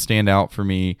continues to stand out for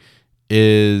me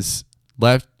is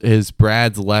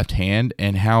Brad's left hand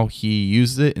and how he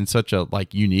uses it in such a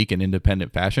unique and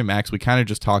independent fashion. Max, we kind of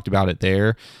just talked about it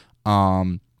there.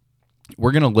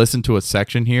 We're going to listen to a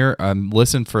section here,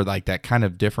 listen for that kind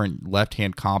of different left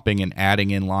hand comping and adding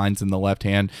in lines in the left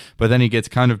hand, but then he gets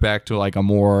kind of back to a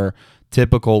more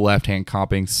typical left hand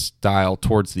comping style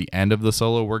towards the end of the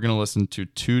solo. We're going to listen to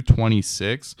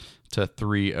 226 to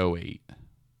 308.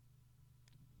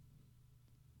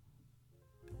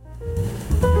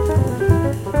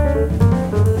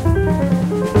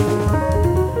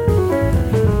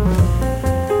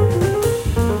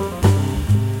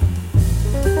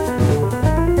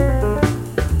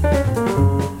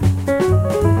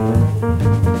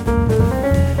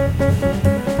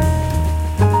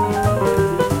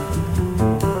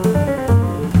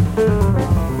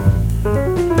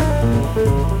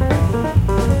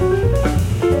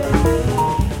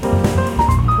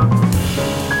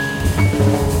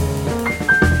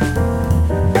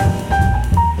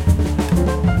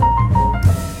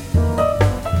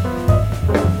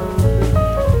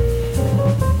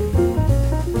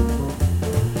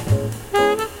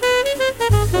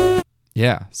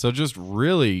 Yeah, so just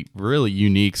really, really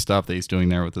unique stuff that he's doing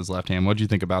there with his left hand. What do you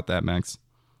think about that, Max?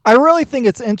 I really think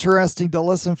it's interesting to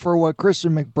listen for what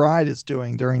Christian McBride is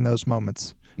doing during those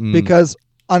moments, Mm, because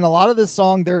on a lot of this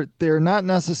song they're not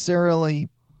necessarily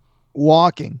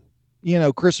walking.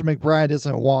 Christian McBride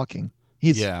isn't walking.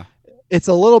 He's yeah, It's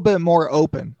a little bit more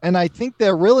open, and I think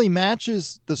that really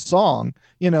matches the song.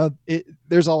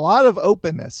 There's a lot of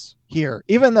openness here,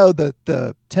 even though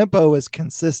the tempo is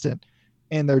consistent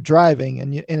and they're driving,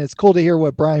 and it's cool to hear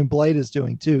what Brian Blade is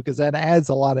doing too, because that adds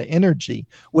a lot of energy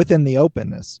within the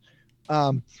openness.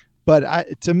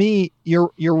 But to me,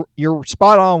 you're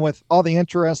spot on with all the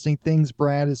interesting things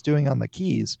Brad is doing on the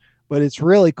keys. But it's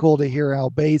really cool to hear how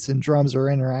bass and drums are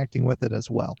interacting with it as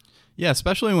well. yeah.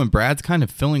 Especially when Brad's kind of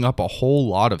filling up a whole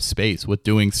lot of space with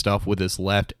doing stuff with his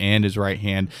left and his right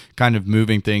hand, kind of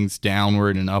moving things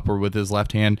downward and upward with his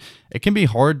left hand. It can be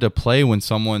hard to play when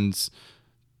someone's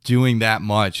doing that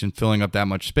much and filling up that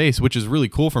much space, which is really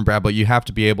cool from Brad, but you have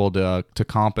to be able to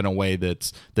comp in a way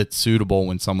that's suitable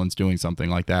when someone's doing something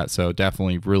like that. So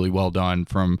definitely really well done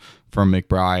from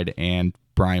McBride and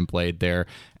Brian Blade there.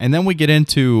 And then we get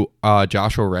into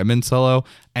Joshua Redman solo,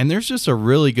 and there's just a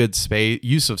really good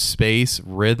use of space,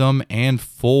 rhythm, and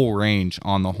full range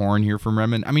on the horn here from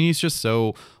Redman. I mean, he's just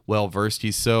so well versed.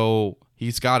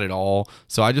 He's got it all.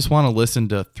 So I just want to listen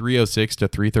to 306 to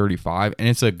 335, and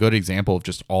it's a good example of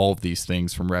just all of these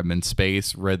things from Redman: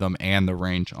 space, rhythm, and the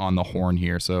range on the horn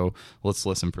here. So let's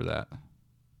listen for that.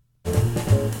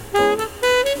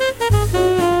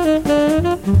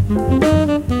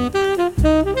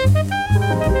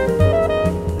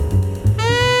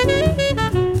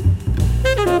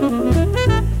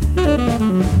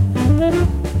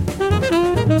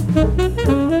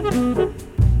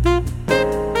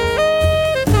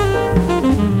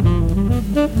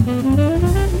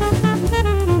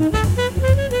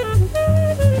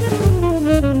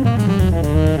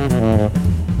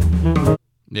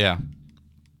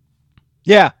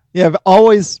 Yeah. Yeah.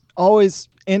 Always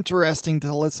interesting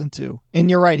to listen to. And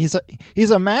you're right.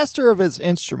 He's a master of his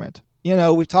instrument.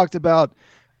 We've talked about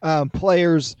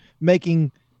players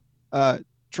making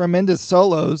tremendous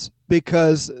solos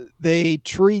because they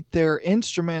treat their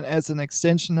instrument as an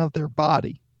extension of their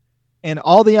body, and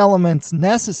all the elements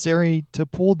necessary to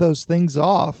pull those things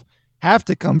off have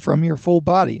to come from your full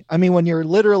body. I mean, when you're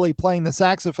literally playing the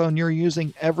saxophone, you're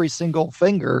using every single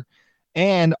finger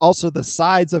and also the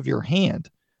sides of your hand,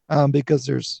 because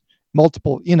there's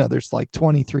multiple, there's like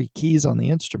 23 keys on the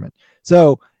instrument.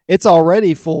 So it's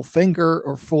already full finger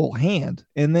or full hand.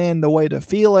 And then the way to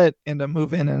feel it and to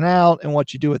move in and out, and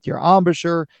what you do with your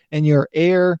embouchure and your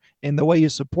air and the way you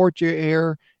support your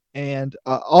air, and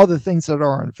all the things that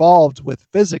are involved with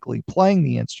physically playing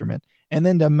the instrument, and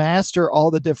then to master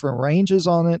all the different ranges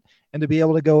on it, and to be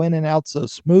able to go in and out so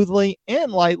smoothly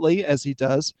and lightly as he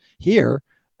does here,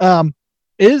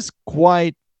 is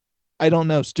quite, I don't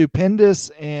know, stupendous,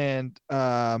 and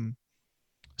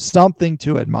something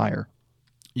to admire.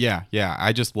 Yeah.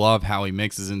 I just love how he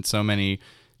mixes in so many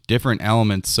different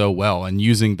elements so well, and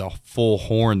using the full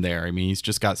horn there. I mean, he's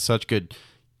just got such good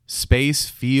space,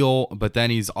 feel, but then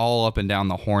he's all up and down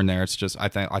the horn there. It's just, I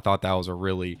thought that was a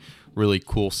really, really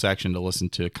cool section to listen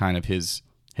to, kind of his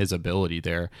ability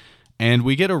there. And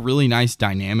we get a really nice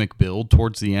dynamic build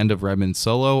towards the end of Redman's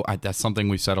solo. That's something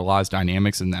we've said a lot, is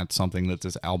dynamics, and that's something that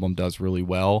this album does really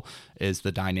well, is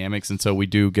the dynamics. And so we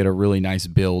do get a really nice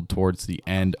build towards the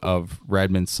end of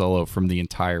Redman's solo from the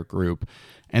entire group.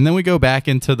 And then we go back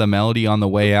into the melody on the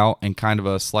way out, and kind of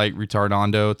a slight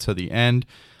retardando to the end.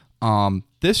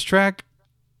 This track,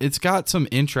 it's got some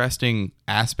interesting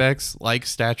aspects like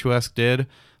Statuesque did,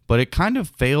 but it kind of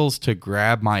fails to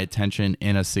grab my attention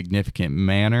in a significant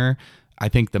manner. I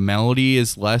think the melody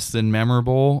is less than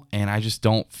memorable, and I just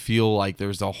don't feel like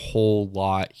there's a whole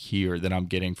lot here that I'm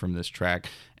getting from this track.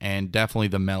 And definitely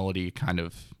the melody kind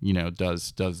of,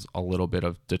 does a little bit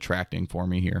of detracting for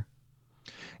me here.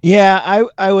 Yeah,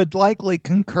 I would likely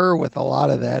concur with a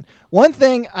lot of that. One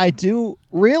thing I do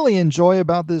really enjoy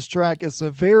about this track is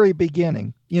the very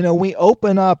beginning. We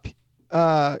open up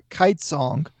Kite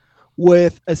Song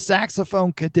with a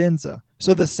saxophone cadenza.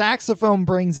 So the saxophone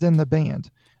brings in the band.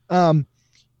 And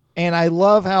I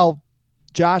love how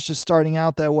Josh is starting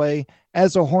out that way.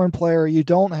 As a horn player, you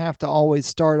don't have to always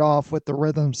start off with the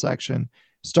rhythm section,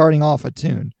 starting off a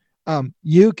tune.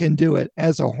 You can do it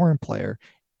as a horn player.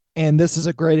 And this is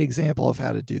a great example of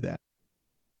how to do that.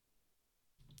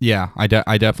 Yeah, I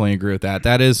definitely agree with that.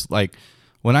 That is like,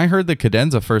 when I heard the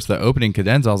cadenza first, the opening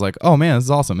cadenza, I was like, oh man, this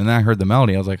is awesome. And then I heard the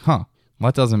melody, I was like,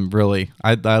 that doesn't really,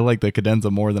 I like the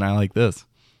cadenza more than I like this.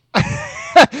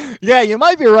 Yeah, you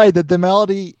might be right that the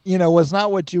melody, was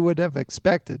not what you would have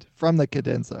expected from the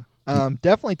cadenza.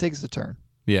 Definitely takes a turn.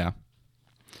 Yeah.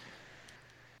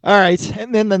 All right.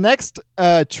 And then the next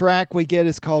track we get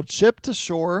is called Ship to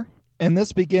Shore. And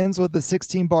this begins with the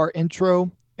 16 bar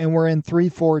intro. And we're in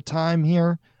 3/4 time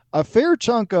here. A fair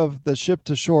chunk of the Ship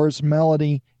to Shore's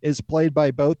melody is played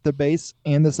by both the bass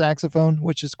and the saxophone,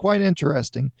 which is quite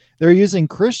interesting. They're using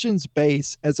Christian's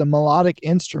bass as a melodic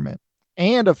instrument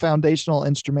and a foundational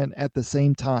instrument at the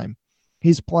same time.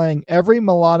 He's playing every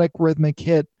melodic rhythmic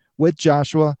hit with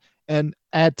Joshua. And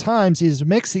at times he's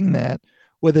mixing that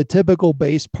with a typical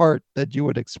bass part that you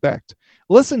would expect.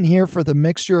 Listen here for the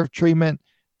mixture of treatment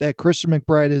that Christian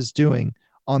McBride is doing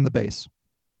on the bass.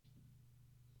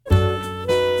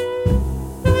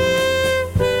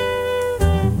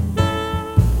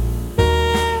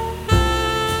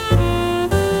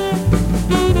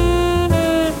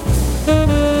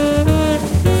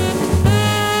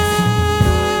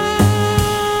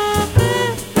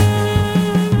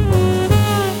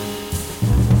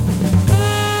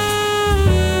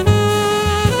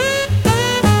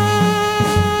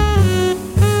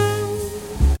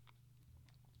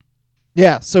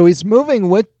 Yeah, so he's moving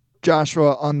with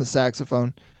Joshua on the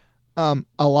saxophone a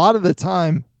lot of the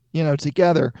time,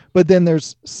 together, but then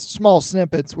there's small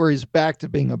snippets where he's back to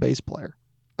being a bass player.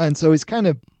 And so he's kind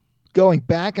of going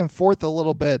back and forth a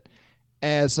little bit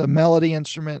as a melody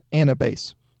instrument and a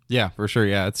bass. Yeah, for sure.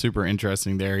 Yeah, it's super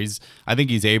interesting there. I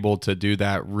think he's able to do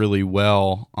that really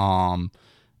well.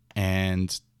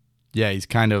 And yeah, he's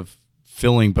kind of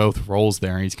filling both roles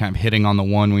there. He's kind of hitting on the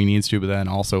one when he needs to, but then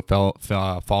also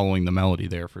following the melody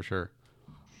there for sure.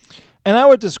 And I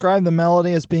would describe the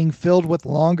melody as being filled with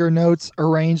longer notes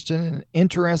arranged in an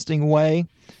interesting way.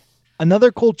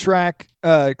 Another cool thing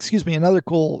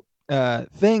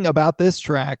about this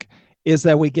track is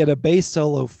that we get a bass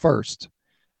solo first.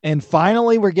 And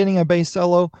finally, we're getting a bass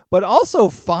solo, but also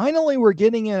finally, we're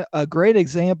getting a great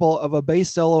example of a bass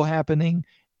solo happening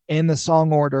in the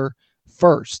song order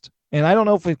first. And I don't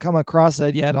know if we've come across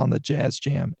that yet on the Jazz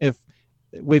Jam, if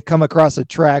we've come across a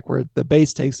track where the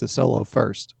bass takes the solo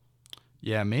first.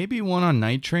 Yeah, maybe one on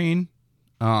Night Train.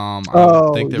 I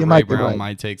think that Ray Brown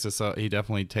might take this. He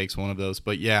definitely takes one of those.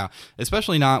 But yeah,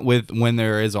 especially not when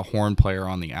there is a horn player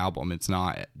on the album. It's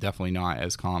definitely not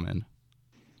as common.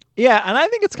 Yeah, and I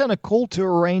think it's kind of cool to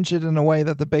arrange it in a way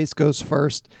that the bass goes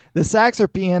first. The sax or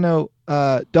piano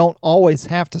don't always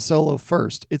have to solo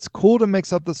first. It's cool to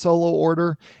mix up the solo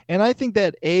order, and I think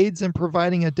that aids in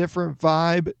providing a different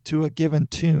vibe to a given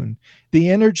tune. The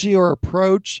energy or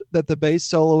approach that the bass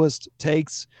soloist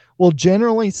takes will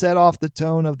generally set off the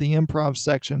tone of the improv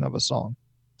section of a song.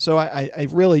 So I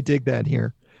really dig that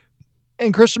here.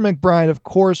 And Christian McBride, of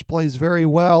course, plays very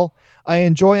well. I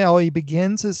enjoy how he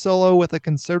begins his solo with a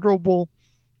considerable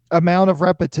amount of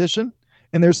repetition,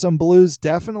 and there's some blues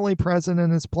definitely present in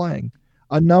his playing.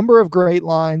 A number of great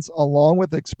lines, along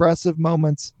with expressive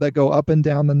moments that go up and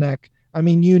down the neck. I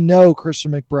mean,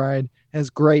 Christian McBride has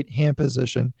great hand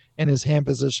position, and his hand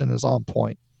position is on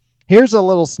point. Here's a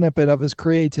little snippet of his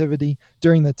creativity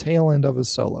during the tail end of his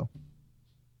solo.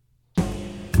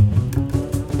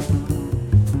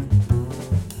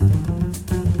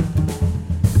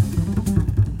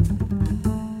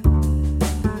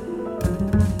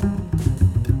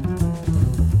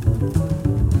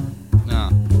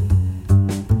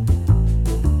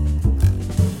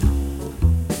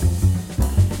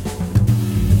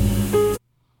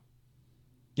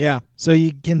 Yeah, so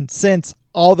you can sense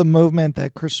all the movement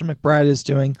that Christian McBride is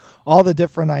doing, all the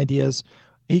different ideas.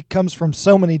 He comes from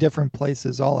so many different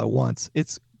places all at once.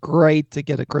 It's great to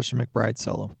get a Christian McBride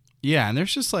solo. Yeah, and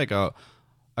there's just like a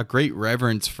great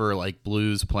reverence for like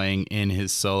blues playing in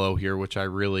his solo here, which I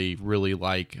really, really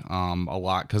like a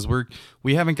lot, because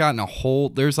we haven't gotten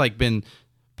there's like been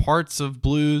parts of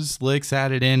blues licks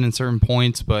added in certain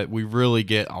points, but we really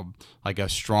get a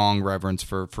strong reverence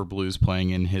for blues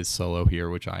playing in his solo here,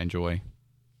 which I enjoy.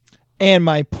 And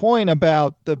my point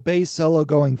about the bass solo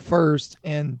going first,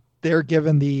 and they're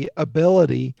given the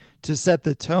ability to set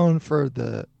the tone for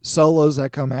the solos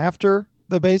that come after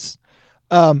the bass,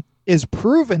 is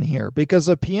proven here, because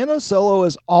a piano solo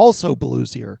is also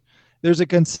bluesier. There's a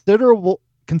considerable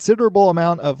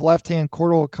amount of left-hand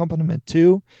chordal accompaniment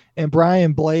too, and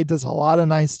Brian Blade does a lot of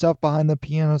nice stuff behind the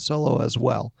piano solo as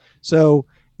well. So,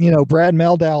 Brad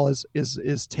Mehldau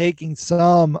is taking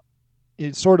some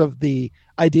sort of the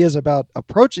ideas about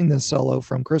approaching this solo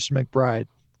from Christian McBride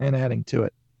and adding to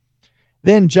it.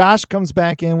 Then Josh comes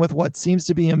back in with what seems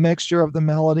to be a mixture of the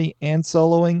melody and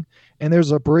soloing, and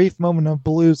there's a brief moment of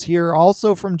blues here,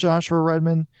 also from Joshua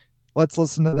Redman. Let's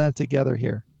listen to that together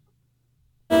here.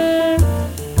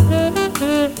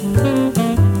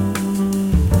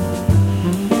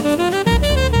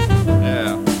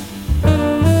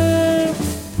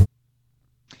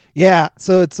 Yeah,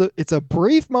 so it's a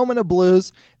brief moment of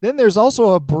blues. Then there's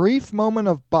also a brief moment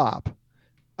of bop,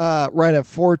 right at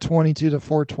 422 to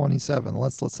 427.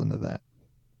 Let's listen to that.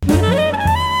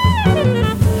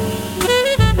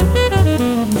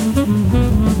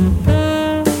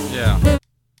 Yeah.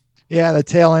 Yeah, the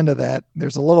tail end of that.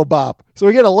 There's a little bop. So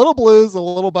we get a little blues, a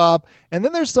little bop, and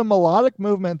then there's some melodic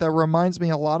movement that reminds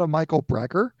me a lot of Michael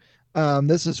Brecker.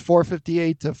 This is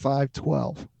 458 to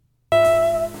 512.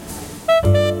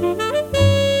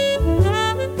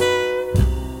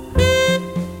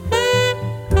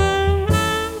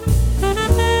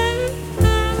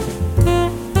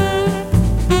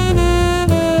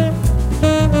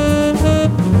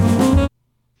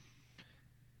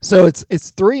 So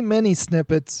it's three mini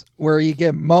snippets where you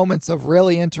get moments of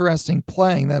really interesting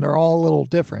playing that are all a little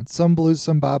different. Some blues,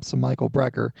 some bop, some Michael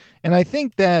Brecker. And I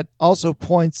think that also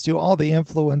points to all the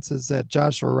influences that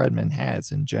Joshua Redman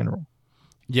has in general.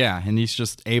 Yeah, and he's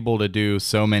just able to do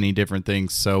so many different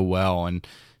things so well, and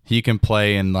he can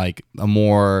play in like a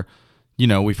more,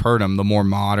 we've heard him, the more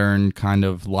modern kind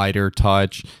of lighter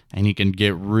touch, and he can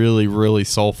get really, really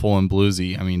soulful and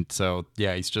bluesy. I mean, so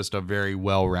yeah, he's just a very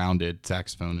well-rounded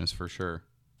saxophonist for sure.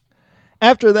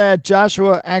 After that,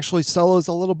 Joshua actually solos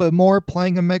a little bit more,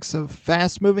 playing a mix of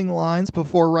fast-moving lines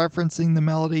before referencing the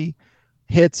melody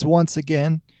hits once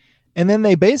again. And then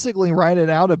they basically write it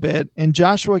out a bit, and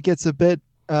Joshua gets a bit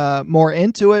more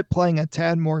into it, playing a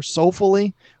tad more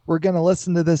soulfully. We're going to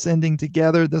listen to this ending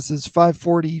together. This is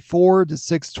 544 to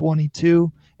 622,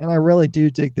 and I really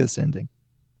do dig this ending.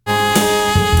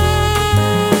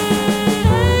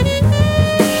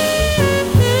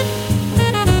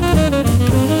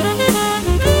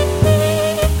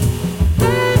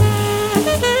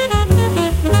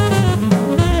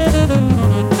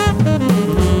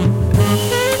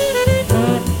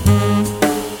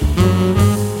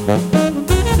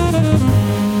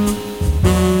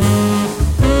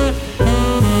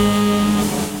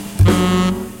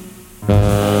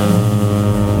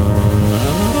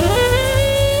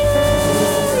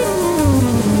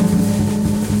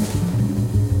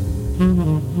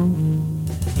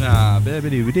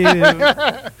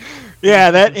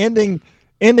 Yeah, that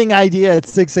ending idea at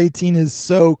 618 is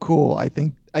so cool. I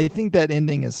think that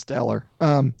ending is stellar.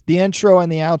 The intro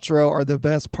and the outro are the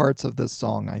best parts of this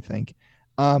song, I think.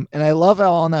 And I love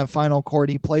how on that final chord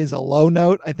he plays a low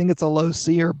note. I think it's a low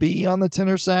C or B on the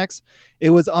tenor sax. It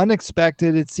was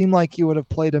unexpected. It seemed like he would have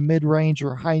played a mid-range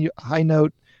or high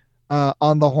note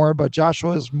on the horn, but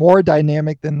Joshua is more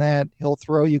dynamic than that. He'll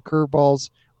throw you curveballs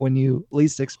when you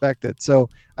least expect it. So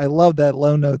I love that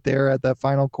low note there at that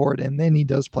final chord, and then he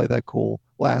does play that cool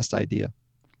last idea.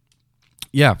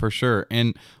 Yeah, for sure.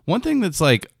 And one thing that's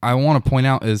like I want to point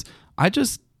out is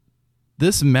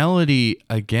this melody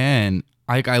again.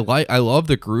 I love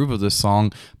the groove of this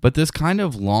song, but this kind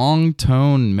of long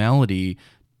tone melody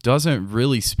doesn't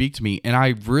really speak to me, and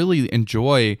I really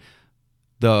enjoy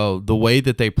the way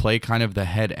that they play kind of the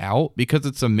head out, because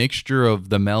it's a mixture of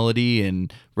the melody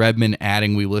and Redman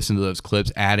adding, we listen to those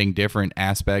clips, adding different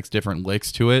aspects, different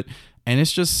licks to it. And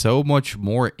it's just so much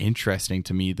more interesting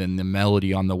to me than the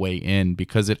melody on the way in,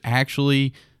 because it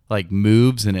actually like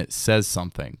moves and it says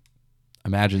something.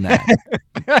 Imagine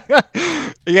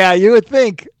that. Yeah, you would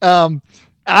think.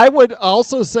 I would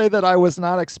also say that I was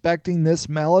not expecting this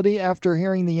melody after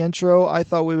hearing the intro. I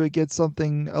thought we would get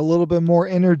something a little bit more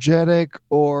energetic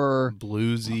or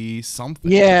bluesy,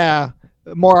 something. Yeah,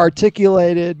 more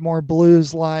articulated, more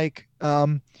blues-like.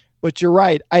 But you're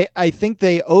right. I think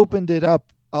they opened it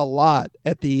up a lot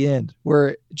at the end,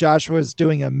 where Joshua is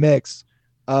doing a mix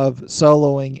of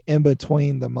soloing in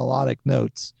between the melodic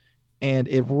notes, and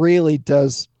it really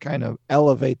does kind of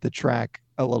elevate the track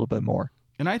a little bit more.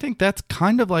 And I think that's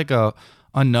kind of like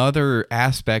another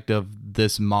aspect of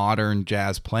this modern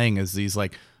jazz playing, is these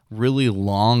like really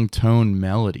long tone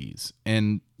melodies.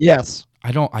 And yes,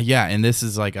 and this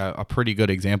is like a pretty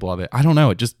good example of it. I don't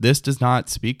know. This does not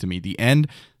speak to me. The end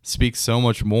speaks so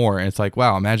much more. And it's like,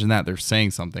 wow, imagine that they're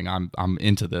saying something. I'm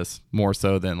into this more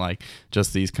so than like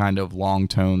just these kind of long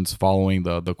tones following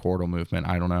the chordal movement.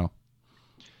 I don't know.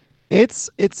 It's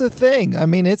a thing. I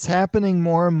mean, it's happening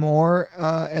more and more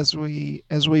as we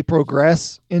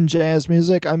progress in jazz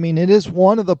music. I mean, it is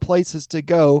one of the places to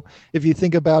go if you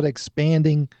think about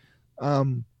expanding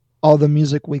all the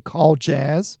music we call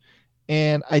jazz.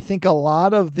 And I think a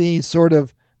lot of the sort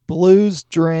of blues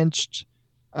drenched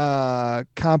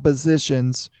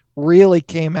compositions really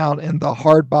came out in the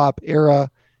hard bop era,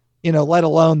 let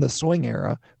alone the swing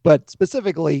era. But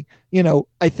specifically,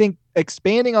 I think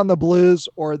expanding on the blues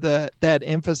or that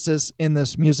emphasis in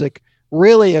this music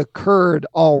really occurred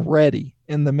already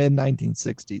in the mid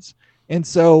 1960s. And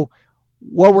so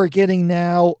what we're getting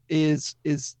now is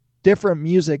different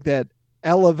music that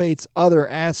elevates other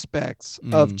aspects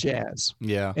of Mm, jazz.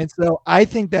 yeah. And so I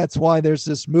think that's why there's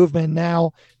this movement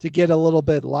now to get a little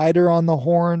bit lighter on the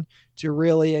horn, to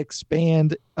really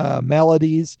expand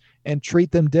melodies and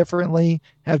treat them differently,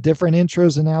 have different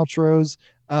intros and outros,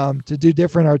 to do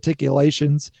different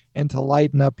articulations and to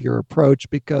lighten up your approach,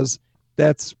 because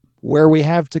that's where we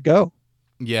have to go.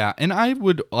 Yeah, and I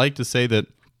would like to say that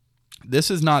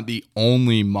this is not the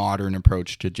only modern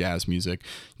approach to jazz music.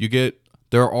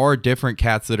 There are different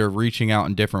cats that are reaching out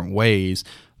in different ways.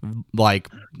 Like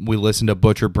we listen to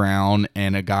Butcher Brown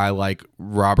and a guy like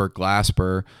Robert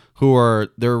Glasper,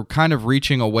 they're kind of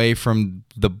reaching away from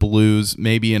the blues,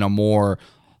 maybe in a more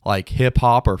like hip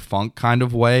hop or funk kind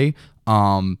of way.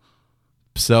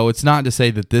 So it's not to say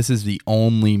that this is the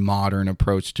only modern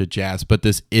approach to jazz, but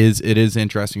it is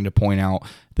interesting to point out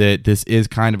that this is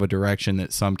kind of a direction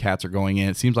that some cats are going in.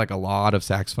 It seems like a lot of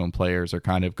saxophone players are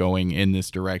kind of going in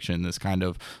this direction, this kind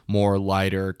of more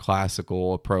lighter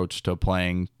classical approach to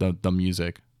playing the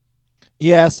music.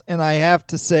 Yes, and I have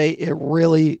to say it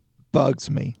really bugs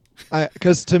me.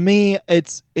 Because to me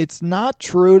it's not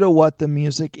true to what the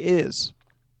music is.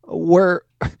 We're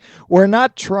we're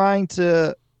not trying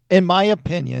to, in my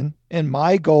opinion, in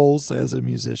my goals as a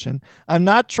musician, I'm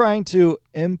not trying to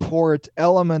import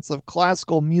elements of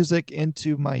classical music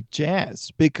into my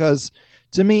jazz, because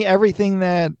to me everything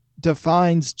that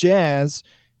defines jazz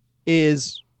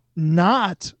is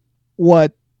not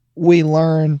what we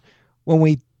learn when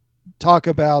we talk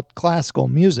about classical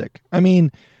music. I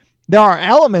mean, there are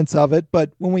elements of it,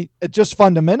 but when we just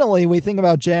fundamentally we think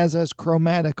about jazz as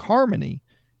chromatic harmony,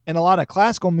 and a lot of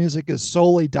classical music is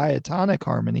solely diatonic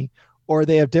harmony, or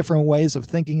they have different ways of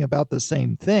thinking about the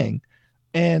same thing.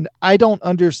 And I don't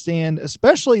understand,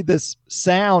 especially this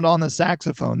sound on the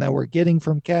saxophone that we're getting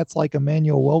from cats like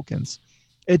Emmanuel Wilkins.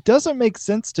 It doesn't make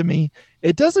sense to me.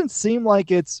 It doesn't seem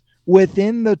like it's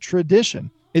within the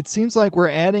tradition. It seems like we're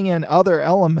adding in other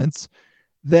elements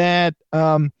that,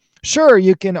 sure,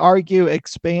 you can argue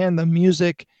expand the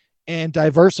music and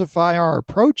diversify our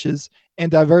approaches and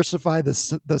diversify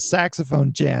the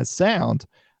saxophone jazz sound.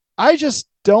 I just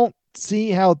don't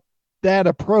see how that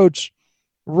approach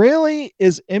really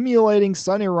is emulating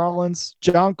Sonny Rollins,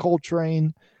 John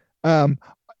Coltrane, um,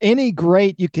 any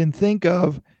great you can think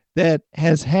of that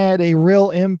has had a real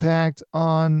impact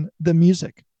on the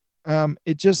music.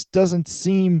 It just doesn't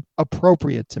seem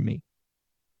appropriate to me.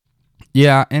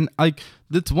 Yeah, and like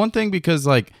that's one thing because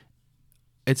like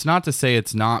it's not to say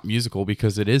it's not musical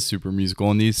because it is super musical,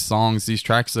 and these songs, these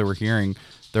tracks that we're hearing,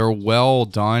 they're well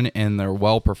done and they're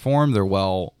well performed, they're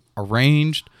well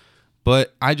arranged.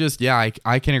 But I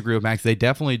can agree with Max. They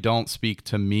definitely don't speak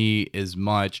to me as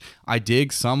much. I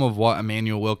dig some of what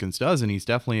Emmanuel Wilkins does, and he's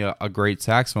definitely a great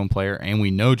saxophone player, and we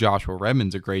know Joshua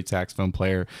Redman's a great saxophone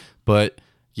player. But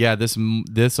yeah,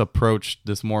 this approach,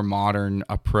 this more modern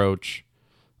approach,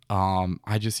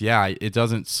 it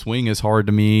doesn't swing as hard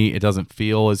to me. It doesn't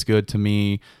feel as good to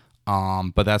me.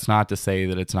 But that's not to say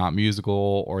that it's not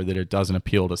musical or that it doesn't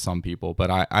appeal to some people. But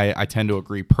I tend to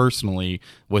agree personally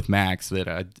with Max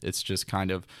that it's just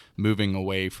kind of moving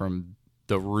away from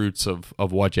the roots of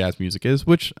what jazz music is,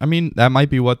 which, I mean, that might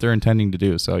be what they're intending to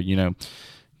do. So,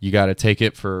 you got to take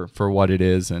it for what it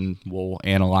is, and we'll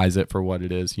analyze it for what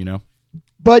it is.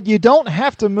 But you don't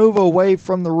have to move away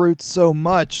from the roots so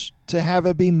much to have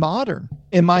it be modern,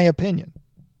 in my opinion.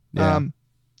 Yeah.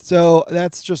 So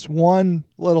that's just one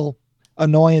little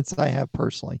annoyance I have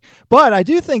personally. But I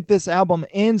do think this album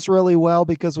ends really well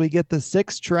because we get the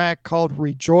 6th track called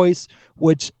Rejoice,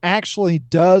 which actually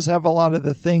does have a lot of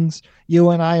the things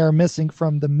you and I are missing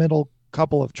from the middle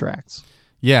couple of tracks.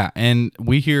 Yeah, and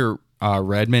we hear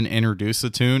Redman introduce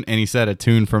the tune, and he said a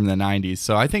tune from the 90s.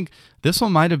 So I think this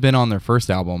one might have been on their first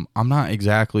album. I'm not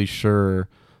exactly sure.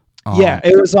 Yeah,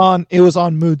 it was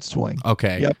on Mood Swing.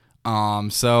 Okay. Yep.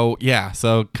 So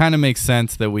kind of makes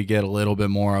sense that we get a little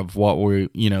bit more of what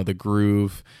the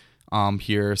groove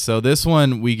here. So this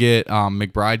one we get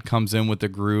McBride comes in with the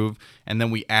groove, and then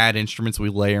we add instruments, we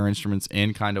layer instruments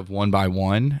in kind of one by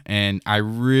one, and I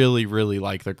really really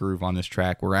like the groove on this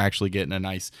track. We're actually getting a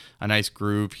nice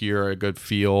groove here, a good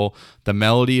feel. The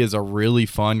melody is a really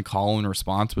fun call and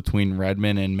response between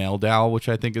Redman and Meldau, which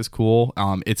I think is cool.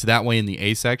 It's that way in the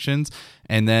A sections,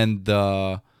 and then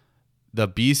the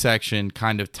B section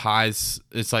kind of ties,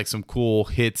 it's like some cool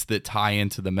hits that tie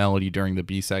into the melody during the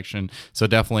B section. So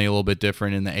definitely a little bit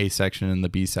different in the A section and the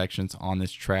B sections on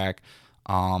this track.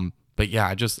 But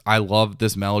yeah, I love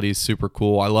this melody. It's super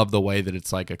cool. I love the way that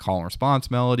it's like a call and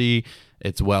response melody.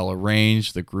 It's well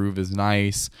arranged. The groove is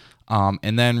nice.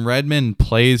 And then Redman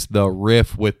plays the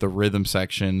riff with the rhythm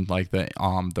section, like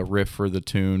the riff for the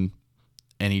tune,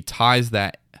 and he ties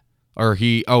that, or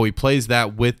he plays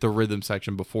that with the rhythm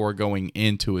section before going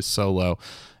into his solo.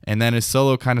 And then his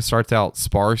solo kind of starts out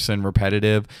sparse and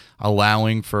repetitive,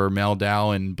 allowing for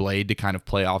Meldau and Blade to kind of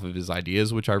play off of his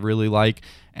ideas, which I really like.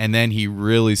 And then he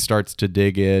really starts to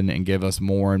dig in and give us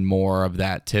more and more of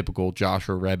that typical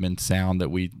Joshua Redman sound that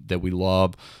we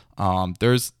love.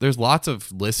 There's lots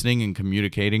of listening and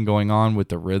communicating going on with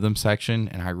the rhythm section,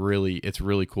 and it's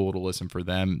really cool to listen for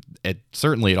them.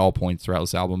 Certainly at all points throughout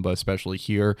this album, but especially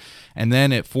here. And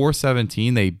then at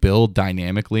 4:17, they build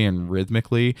dynamically and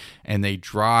rhythmically, and they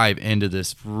drive into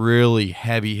this really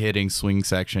heavy hitting swing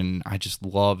section. I just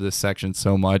love this section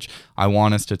so much. I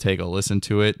want us to take a listen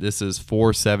to it. This is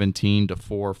 4:17 to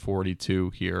 4:42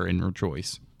 here in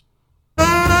Rejoice.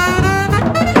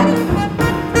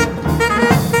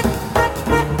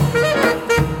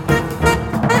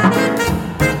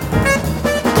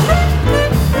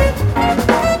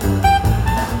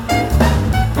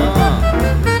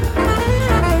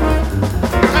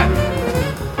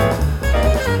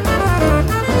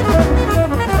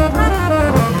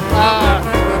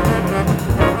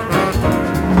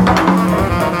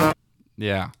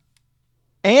 Yeah.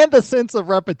 And a sense of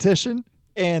repetition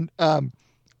and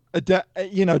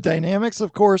dynamics,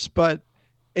 of course, but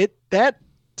that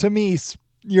to me,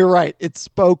 you're right, it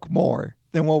spoke more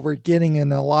than what we're getting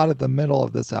in a lot of the middle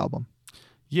of this album.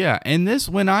 Yeah, and this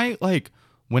when I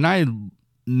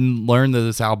learned that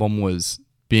this album was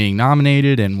being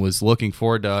nominated and was looking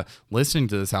forward to listening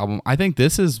to this album, I think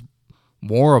this is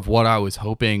more of what I was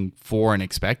hoping for and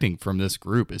expecting from this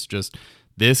group. It's just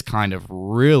this kind of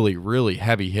really, really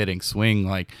heavy hitting swing.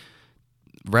 Like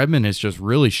Redman is just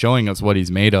really showing us what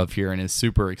he's made of here in his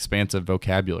super expansive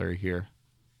vocabulary here.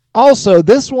 Also,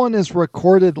 this one is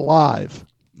recorded live,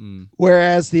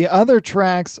 whereas the other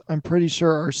tracks, I'm pretty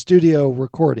sure, are studio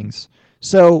recordings.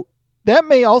 So that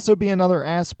may also be another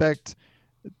aspect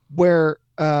where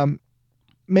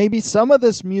maybe some of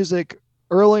this music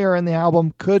earlier in the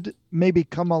album could maybe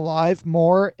come alive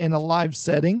more in a live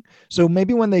setting. So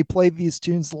maybe when they play these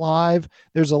tunes live,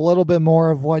 there's a little bit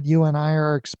more of what you and I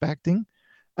are expecting,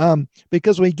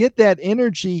 because we get that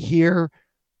energy here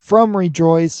from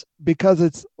Rejoice because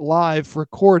it's live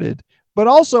recorded. But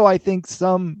also I think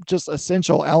some just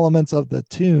essential elements of the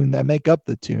tune that make up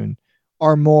the tune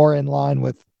are more in line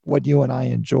with what you and I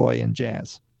enjoy in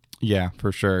jazz. Yeah,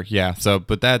 for sure. Yeah. So,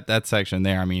 but that section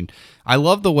there, I mean, I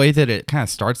love the way that it kind of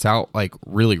starts out like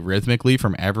really rhythmically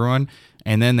from everyone,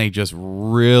 and then they just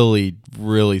really,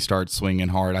 really start swinging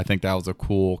hard. I think that was a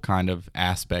cool kind of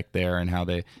aspect there, and how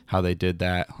they did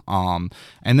that. And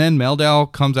then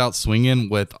Meldau comes out swinging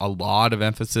with a lot of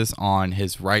emphasis on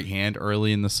his right hand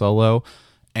early in the solo.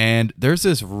 And there's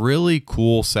this really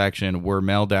cool section where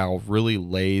Meldau really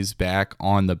lays back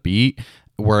on the beat,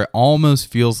 where it almost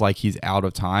feels like he's out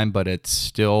of time, but it's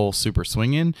still super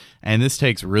swinging. And this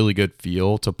takes really good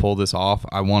feel to pull this off.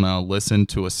 I want to listen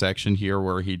to a section here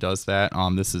where he does that.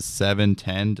 This is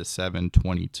 7:10 to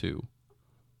 7:22.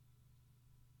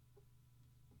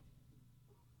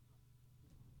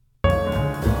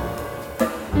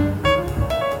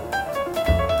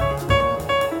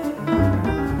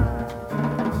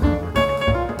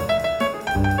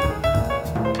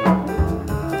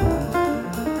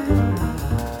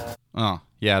 Oh,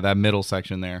 yeah, that middle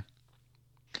section there.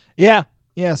 Yeah,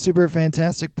 super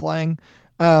fantastic playing.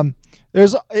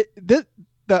 There's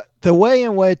the way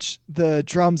in which the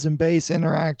drums and bass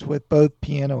interact with both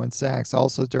piano and sax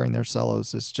also during their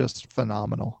solos is just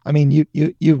phenomenal. I mean,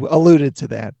 you alluded to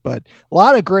that, but a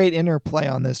lot of great interplay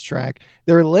on this track.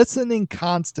 They're listening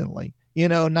constantly.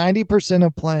 90%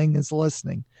 of playing is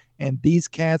listening, and these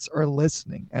cats are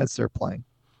listening as they're playing.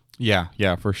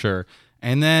 Yeah, for sure.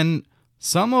 And then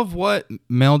some of what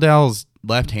Meldau's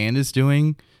left hand is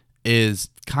doing is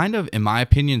kind of, in my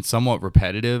opinion, somewhat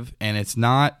repetitive, and it's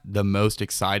not the most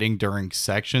exciting during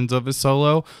sections of his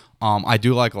solo. I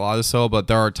do like a lot of the solo, but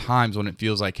there are times when it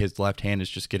feels like his left hand is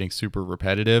just getting super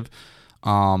repetitive.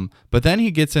 But then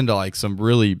he gets into like some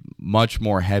really much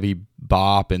more heavy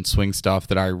bop and swing stuff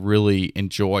that I really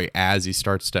enjoy as he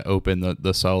starts to open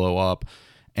the solo up.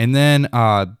 And then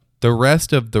the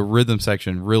rest of the rhythm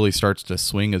section really starts to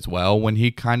swing as well when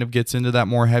he kind of gets into that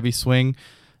more heavy swing.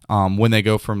 When they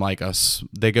go from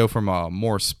a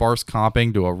more sparse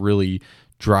comping to a really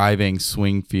driving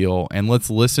swing feel. And let's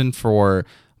listen for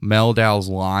Meldow's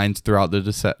lines throughout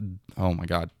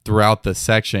throughout the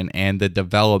section and the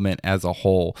development as a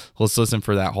whole. Let's listen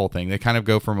for that whole thing. They kind of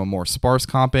go from a more sparse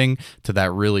comping to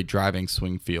that really driving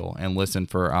swing feel, and listen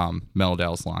for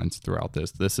Meldow's lines throughout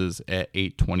this. This is at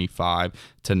 825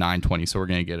 to 920, so we're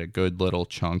going to get a good little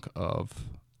chunk of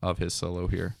his solo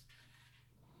here.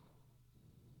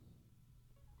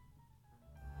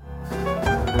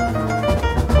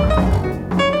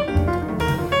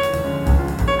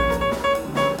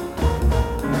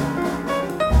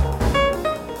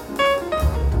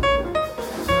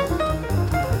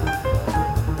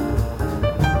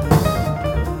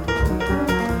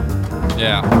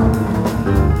 Yeah.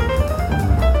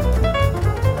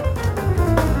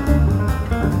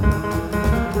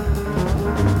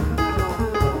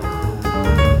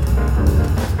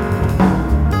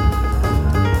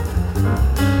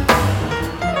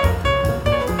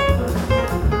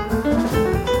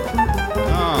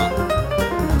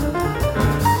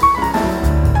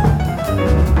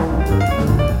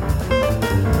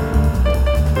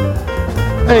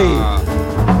 Hey.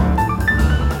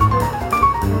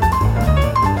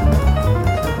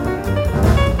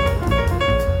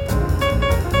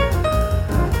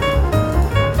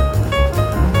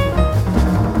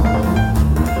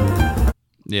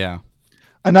 Yeah.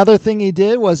 Another thing he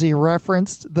did was he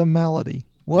referenced the melody.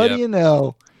 What do you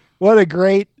know? What a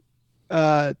great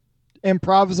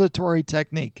improvisatory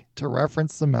technique to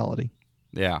reference the melody.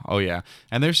 Yeah. Oh, yeah.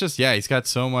 And there's just, he's got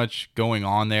so much going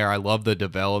on there. I love the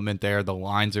development there. The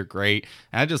lines are great.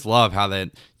 And I just love how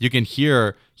that you can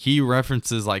hear he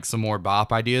references like some more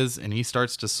bop ideas, and he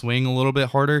starts to swing a little bit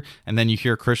harder. And then you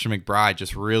hear Christian McBride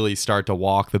just really start to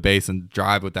walk the bass and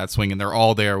drive with that swing. And they're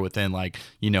all there within like,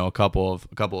 a couple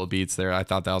of beats there. I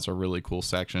thought that was a really cool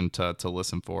section to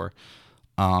listen for.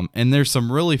 And there's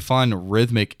some really fun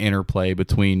rhythmic interplay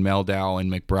between Meldow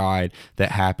and McBride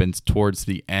that happens towards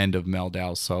the end of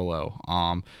Meldow's solo.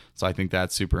 So I think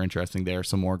that's super interesting. There's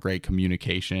some more great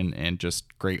communication and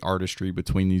just great artistry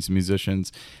between these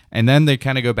musicians. And then they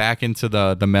kind of go back into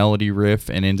the melody riff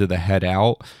and into the head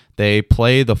out. They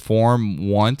play the form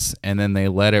once, and then they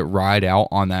let it ride out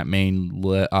on that main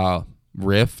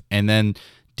riff, and then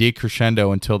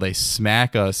decrescendo until they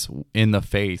smack us in the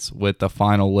face with the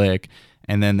final lick.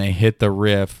 And then they hit the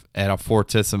riff at a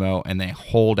fortissimo, and they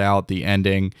hold out the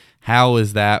ending. How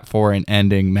is that for an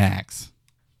ending, Max?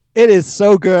 It is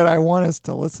so good. I want us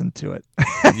to listen to it.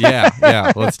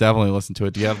 yeah. Let's definitely listen to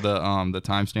it. Do you have the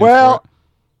timestamp? Well,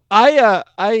 for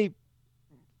it?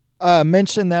 I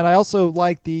mentioned that I also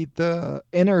like the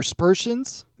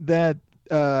interspersions that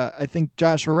I think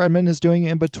Joshua Redman is doing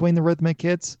in between the rhythmic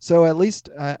hits. So at least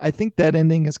I think that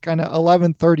ending is kind of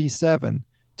 11:37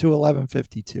 to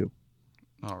 11:52.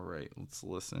 All right, let's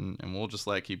listen, and we'll just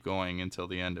keep going until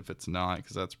the end if it's not,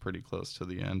 because that's pretty close to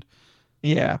the end.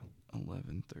 Yeah.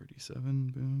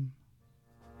 11:37, boom.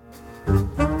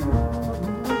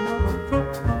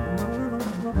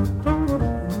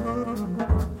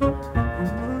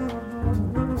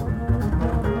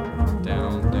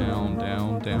 Down, down,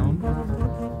 down, down.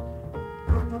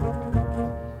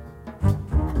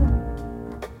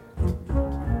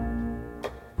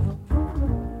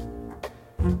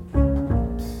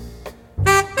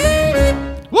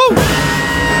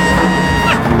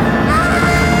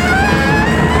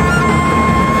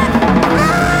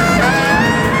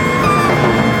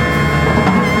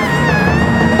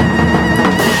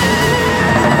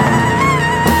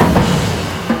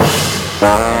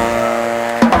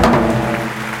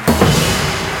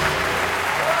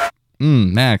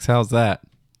 Max, how's that?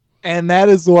 And that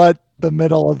is what the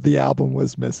middle of the album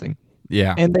was missing.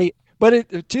 Yeah. And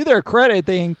to their credit,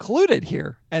 they include it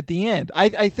here at the end.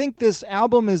 I think this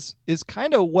album is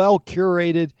kind of well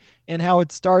curated in how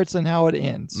it starts and how it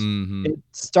ends. Mm-hmm. It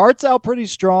starts out pretty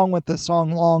strong with the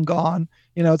song "Long Gone."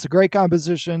 It's a great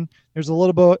composition. There's a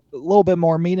little bit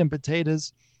more meat and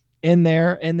potatoes in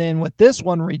there, and then with this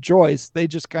one, "Rejoice," they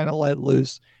just kind of let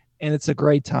loose, and it's a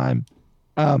great time.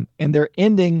 And they're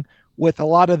ending with a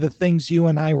lot of the things you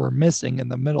and I were missing in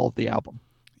the middle of the album.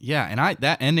 Yeah, and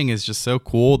that ending is just so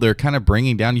cool. They're kind of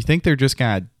bringing down. You think they're just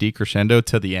kind of decrescendo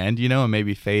to the end, and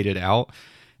maybe fade it out.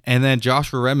 And then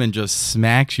Joshua Redman just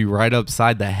smacks you right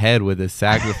upside the head with his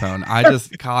saxophone. I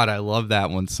love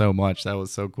that one so much. That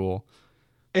was so cool.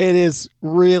 It is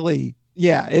really,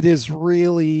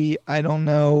 I don't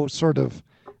know, sort of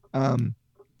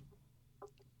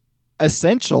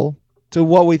essential to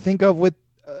what we think of with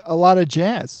a lot of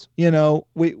jazz. We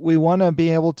want to be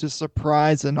able to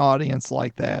surprise an audience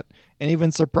like that, and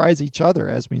even surprise each other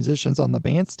as musicians on the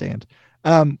bandstand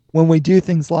when we do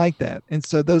things like that. And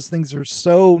so those things are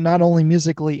so not only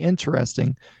musically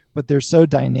interesting, but they're so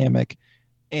dynamic,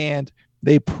 and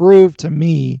they prove to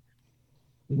me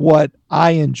what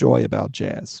I enjoy about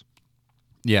jazz.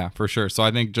 Yeah, for sure. So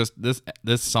I think just this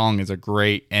song is a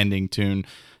great ending tune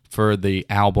for the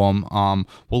album.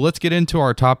 Well, let's get into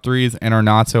our top threes and our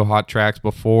not so hot tracks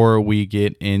before we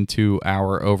get into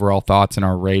our overall thoughts and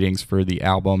our ratings for the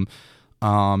album.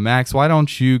 Max, why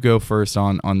don't you go first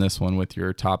on this one with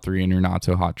your top three and your not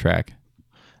so hot track?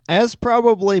 As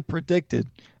probably predicted,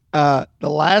 the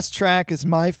last track is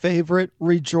my favorite,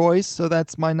 Rejoice. So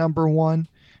that's my number one.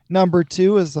 Number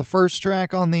two is the first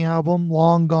track on the album,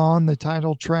 Long Gone, the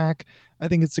title track. I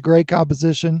think it's a great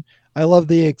composition. I love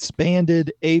the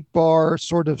expanded 8-bar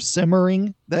sort of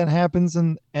simmering that happens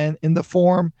in the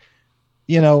form,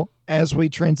 as we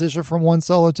transition from one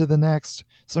solo to the next.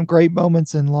 Some great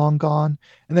moments in Long Gone.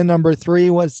 And then number three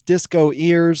was Disco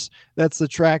Ears. That's the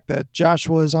track that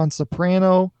Joshua is on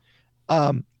soprano.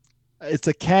 It's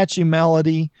a catchy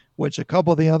melody, which a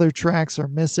couple of the other tracks are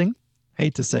missing.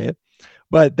 Hate to say it,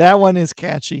 but that one is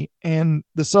catchy, and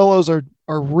the solos are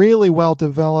really well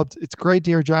developed. It's great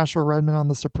to hear Joshua Redman on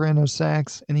the soprano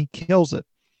sax, and he kills it.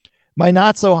 My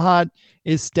not so hot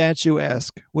is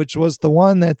Statuesque, which was the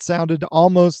one that sounded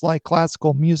almost like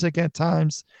classical music at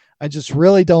times. I just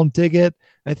really don't dig it.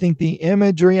 I think the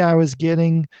imagery I was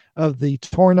getting of the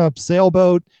torn up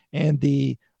sailboat and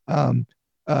the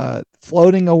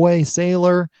floating away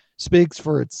sailor speaks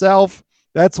for itself.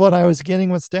 That's what I was getting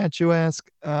with Statuesque,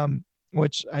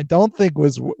 which I don't think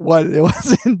was what it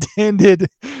was intended.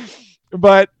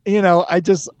 But I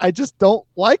just don't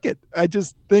like it. I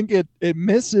just think it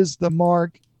misses the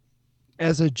mark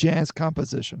as a jazz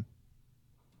composition.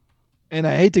 And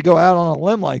I hate to go out on a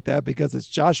limb like that because it's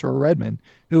Joshua Redman,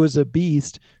 who is a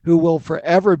beast, who will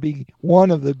forever be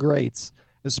one of the greats,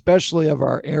 especially of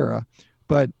our era.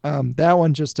 But that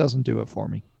one just doesn't do it for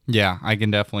me. Yeah, I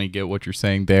can definitely get what you're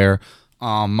saying there.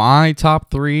 My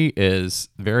top three is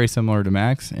very similar to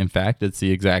Max. In fact, it's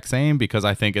the exact same because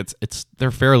I think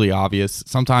they're fairly obvious.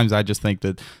 Sometimes I just think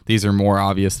that these are more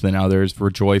obvious than others.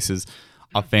 Rejoice is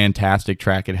a fantastic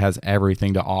track. It has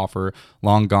everything to offer.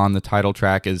 Long Gone, the title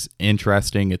track, is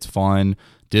interesting. It's fun.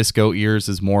 Disco Ears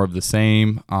is more of the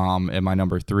same at my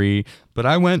number three. But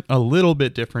I went a little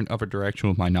bit different of a direction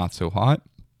with my not so hot.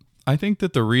 I think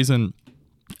that the reason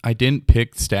I didn't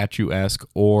pick Statuesque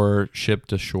or Ship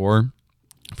to Shore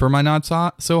for my not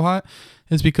so hot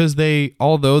is because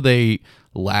although they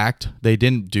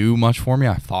didn't do much for me.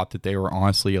 I thought that they were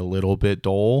honestly a little bit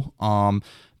dull.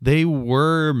 They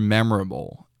were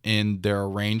memorable in their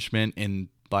arrangement and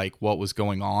like what was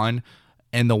going on.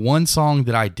 And the one song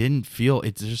that I didn't feel,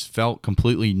 it just felt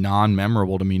completely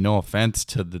non-memorable to me. No offense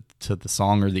to the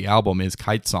song or the album, is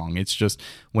Kite Song. It's just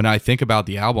when I think about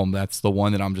the album, that's the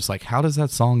one that I'm just like, how does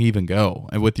that song even go?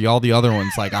 And with all the other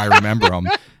ones, like I remember them.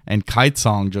 And Kite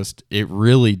Song it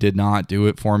really did not do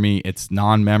it for me. It's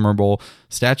non-memorable.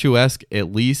 Statuesque,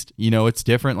 at least, it's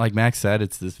different. Like Max said,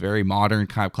 it's this very modern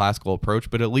kind of classical approach,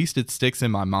 but at least it sticks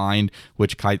in my mind,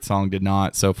 which Kite Song did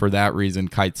not. So for that reason,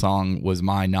 Kite Song was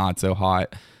my not so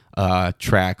hot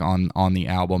track on the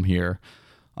album here.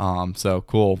 So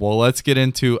cool. Well, let's get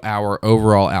into our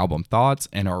overall album thoughts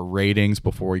and our ratings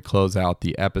before we close out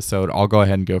the episode. I'll go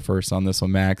ahead and go first on this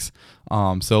one, Max.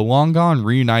 So Long Gone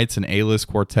reunites an A-list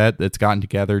quartet that's gotten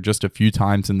together just a few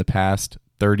times in the past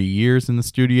 30 years in the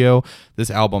studio.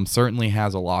 This album certainly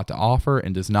has a lot to offer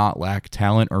and does not lack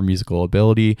talent or musical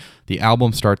ability. The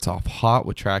album starts off hot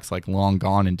with tracks like Long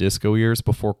Gone and Disco Ears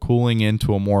before cooling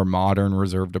into a more modern,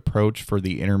 reserved approach for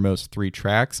the innermost three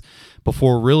tracks,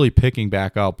 before really picking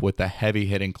back up with the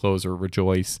heavy-hitting closer,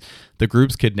 Rejoice. The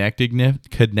group's connectedness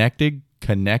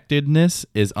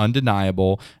is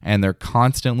undeniable, and they're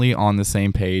constantly on the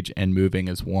same page and moving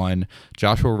as one.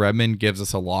 Joshua Redman gives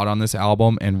us a lot on this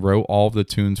album and wrote all of the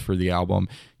tunes for the album.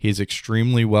 He's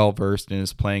extremely well versed and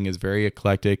his playing is very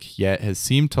eclectic, yet has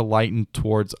seemed to lighten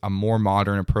towards a more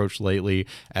modern approach lately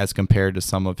as compared to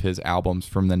some of his albums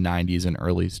from the 90s and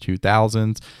early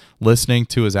 2000s. Listening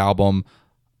to his album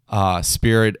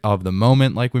Spirit of the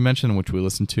Moment, like we mentioned, which we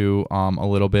listened to a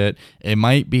little bit, it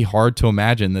might be hard to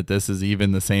imagine that this is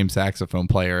even the same saxophone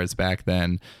player as back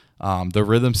then. The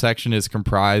rhythm section is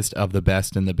comprised of the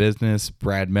best in the business.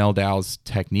 Brad Meldau's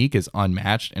technique is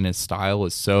unmatched and his style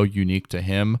is so unique to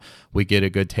him. We get a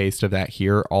good taste of that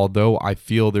here, although I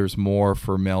feel there's more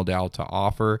for Meldau to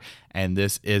offer, and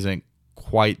this isn't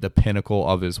quite the pinnacle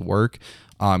of his work.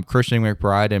 Christian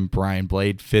McBride and Brian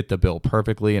Blade fit the bill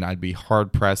perfectly, and I'd be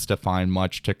hard-pressed to find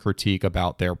much to critique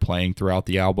about their playing throughout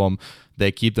the album.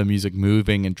 They keep the music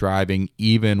moving and driving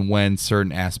even when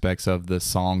certain aspects of the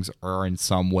songs are in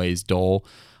some ways dull.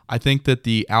 I think that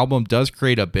the album does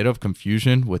create a bit of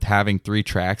confusion with having 3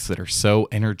 tracks that are so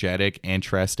energetic,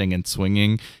 interesting, and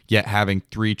swinging, yet having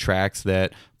 3 tracks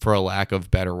that, for a lack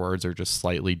of better words, are just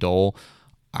slightly dull.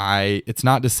 It's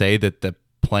not to say that the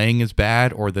playing is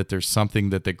bad or that there's something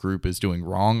that the group is doing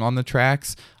wrong on the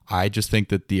tracks. I just think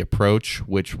that the approach,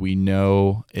 which we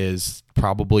know is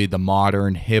probably the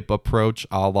modern hip approach,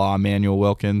 a la Manuel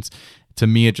Wilkins, to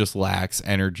me, it just lacks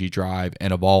energy, drive,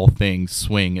 and of all things,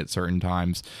 swing at certain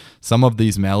times. Some of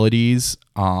these melodies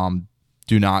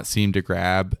do not seem to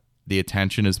grab the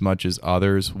attention as much as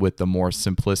others with the more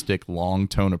simplistic long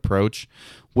tone approach.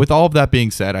 With all of that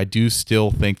being said, I do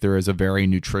still think there is a very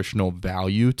nutritional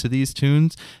value to these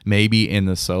tunes, maybe in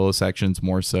the solo sections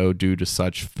more so due to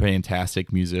such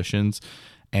fantastic musicians.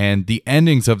 And the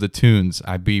endings of the tunes,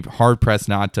 I'd be hard-pressed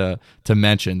not to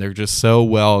mention. They're just so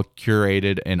well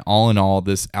curated, and all in all,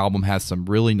 this album has some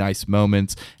really nice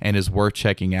moments and is worth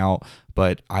checking out,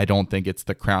 but I don't think it's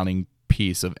the crowning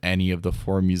piece of any of the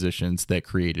 4 musicians that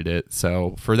created it.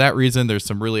 So for that reason, there's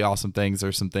some really awesome things.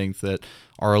 There's some things that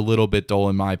are a little bit dull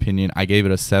in my opinion. I gave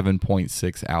it a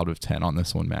 7.6 out of 10 on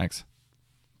this one, Max.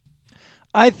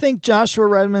 I think Joshua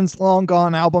Redman's Long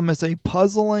Gone album is a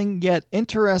puzzling yet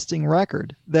interesting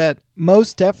record that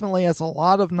most definitely has a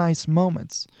lot of nice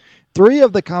moments. 3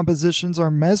 of the compositions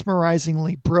are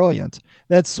mesmerizingly brilliant,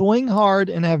 that swing hard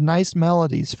and have nice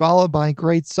melodies followed by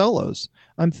great solos.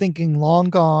 I'm thinking Long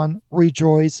Gone,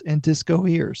 Rejoice, and Disco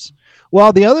Ears,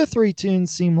 while the other 3 tunes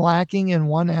seem lacking in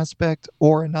one aspect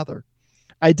or another.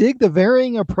 I dig the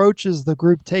varying approaches the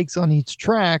group takes on each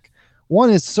track. One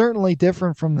is certainly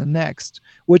different from the next,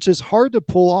 which is hard to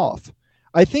pull off.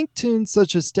 I think tunes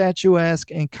such as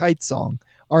Statuesque and Kite Song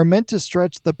are meant to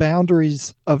stretch the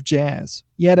boundaries of jazz,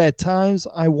 yet at times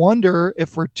I wonder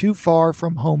if we're too far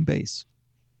from home base.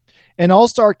 An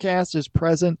all-star cast is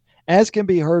present, as can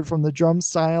be heard from the drum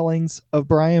stylings of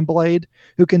Brian Blade,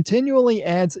 who continually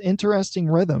adds interesting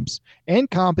rhythms and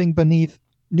comping beneath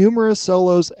numerous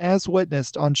solos as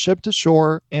witnessed on Ship to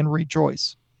Shore and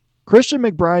Rejoice. Christian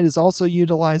McBride is also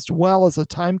utilized well as a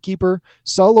timekeeper,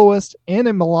 soloist, and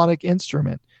a melodic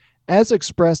instrument, as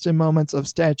expressed in moments of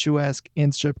Statuesque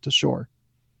and Ship to Shore.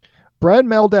 Brad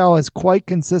Mehldau is quite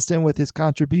consistent with his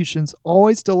contributions,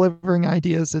 always delivering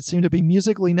ideas that seem to be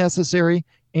musically necessary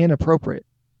and appropriate.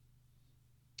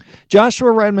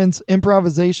 Joshua Redman's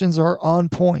improvisations are on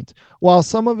point, while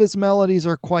some of his melodies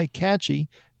are quite catchy,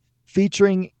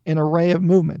 featuring an array of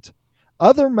movement.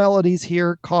 Other melodies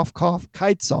here, Cough Cough,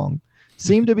 Kite Song,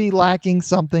 seem to be lacking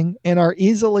something and are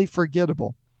easily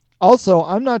forgettable. Also,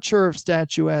 I'm not sure if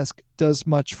Statuesque does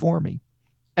much for me.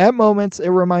 At moments, it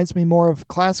reminds me more of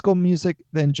classical music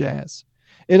than jazz.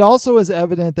 It also is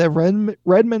evident that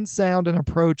Redman's sound and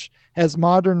approach has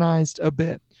modernized a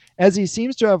bit, as he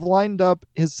seems to have lightened up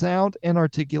his sound and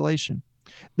articulation.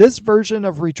 This version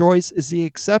of Rejoice is the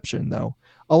exception, though,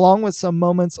 along with some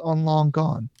moments on Long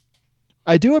Gone.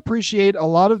 I do appreciate a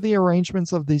lot of the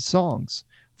arrangements of these songs.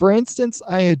 For instance,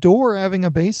 I adore having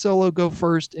a bass solo go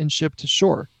first in Ship to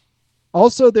Shore.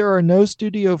 Also, there are no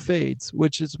studio fades,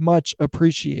 which is much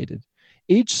appreciated.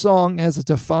 Each song has a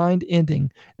defined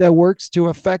ending that works to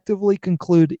effectively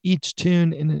conclude each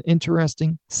tune in an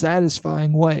interesting,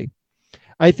 satisfying way.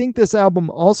 I think this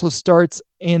album also starts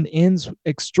and ends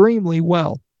extremely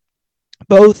well.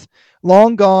 Both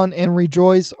Long Gone and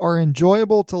Rejoice are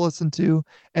enjoyable to listen to,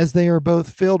 as they are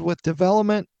both filled with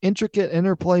development, intricate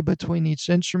interplay between each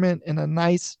instrument, and a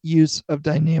nice use of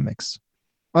dynamics.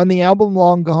 On the album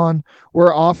Long Gone,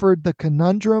 we're offered the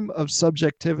conundrum of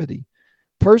subjectivity.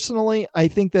 Personally, I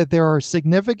think that there are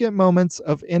significant moments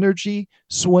of energy,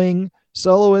 swing,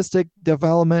 soloistic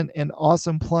development, and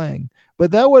awesome playing, but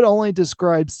that would only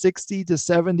describe 60 to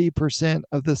 70%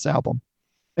 of this album.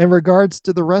 In regards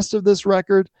to the rest of this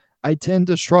record, I tend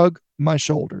to shrug my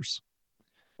shoulders.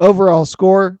 Overall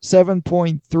score,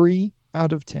 7.3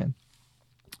 out of 10.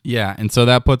 Yeah, and so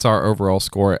that puts our overall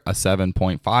score at a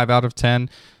 7.5 out of 10.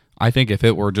 I think if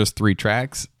it were just 3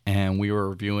 tracks and we were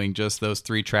reviewing just those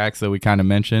 3 tracks that we kind of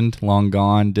mentioned, Long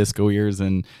Gone, Disco Ears,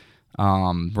 and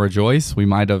Rejoice, we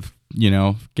might have,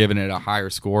 given it a higher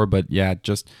score. But yeah,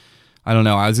 just, I don't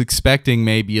know. I was expecting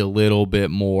maybe a little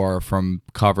bit more from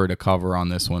cover to cover on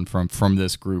this one, from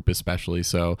this group especially.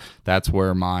 So that's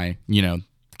where my,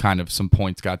 kind of some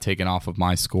points got taken off of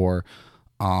my score.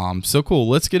 So cool.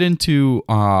 Let's get into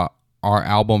our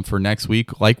album for next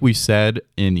week. Like we said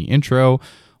in the intro,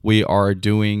 we are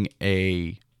doing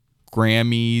a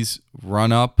Grammys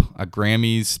run-up, a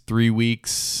Grammys 3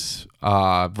 weeks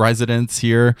residence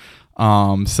here.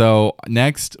 So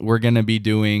next we're going to be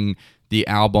doing the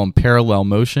album Parallel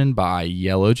Motion by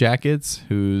Yellow Jackets,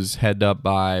 who's headed up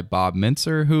by Bob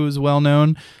Mintzer, who is well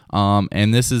known.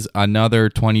 And this is another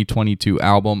 2022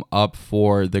 album up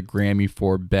for the Grammy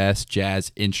for Best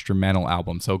Jazz Instrumental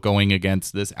Album. So going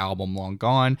against this album, Long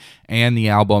Gone, and the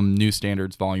album New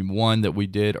Standards Volume 1 that we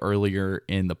did earlier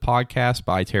in the podcast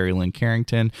by Terry Lynn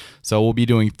Carrington. So we'll be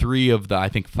doing 3 of the, I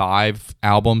think, 5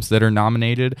 albums that are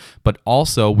nominated. But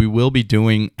also we will be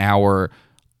doing our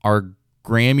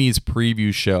Grammys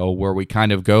preview show where we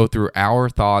kind of go through our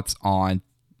thoughts on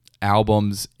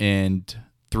albums in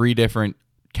 3 different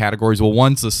categories. Well,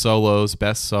 one's the solos,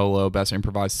 best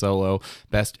improvised solo,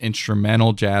 best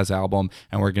instrumental jazz album,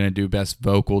 and we're going to do best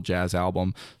vocal jazz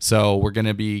album. So we're going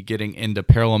to be getting into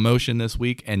Parallel Motion this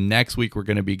week, and next week we're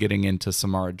going to be getting into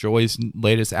Samara Joy's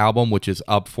latest album, which is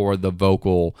up for the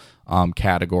vocal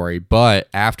category. But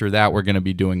after that, we're going to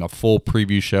be doing a full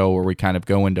preview show where we kind of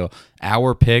go into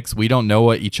our picks. We don't know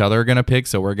what each other are going to pick,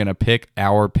 so we're going to pick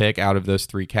our pick out of those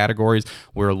 3 categories.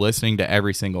 We're listening to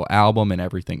every single album and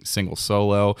everything single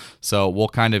solo, so we'll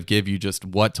kind of give you just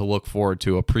what to look forward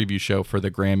to, a preview show for the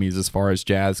Grammys as far as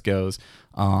jazz goes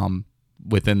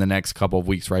within the next couple of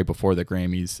weeks right before the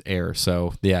Grammys air.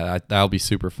 So yeah, that'll be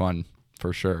super fun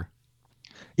for sure.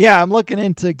 Yeah, I'm looking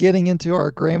into getting into our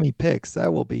Grammy picks.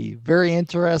 That will be very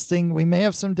interesting. We may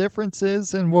have some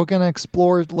differences, and we're going to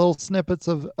explore little snippets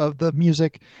of the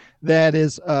music that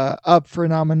is up for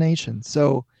nomination.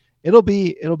 So it'll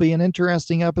be an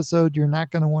interesting episode. You're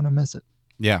not going to want to miss it.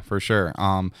 Yeah, for sure.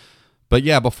 But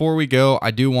yeah, before we go,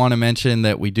 I do want to mention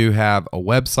that we do have a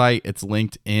website. It's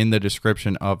linked in the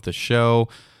description of the show.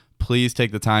 Please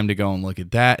take the time to go and look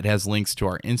at that. It has links to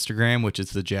our Instagram, which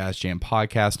is the Jazz Jam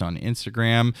Podcast on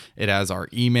Instagram. It has our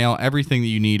email. Everything that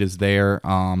you need is there.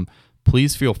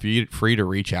 Please feel free to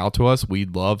reach out to us. We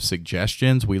love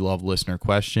suggestions. We love listener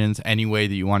questions. Any way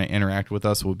that you want to interact with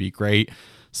us would be great.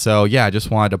 So yeah, I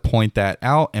just wanted to point that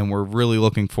out, and we're really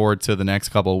looking forward to the next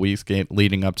couple of weeks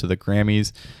leading up to the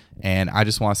Grammys. And I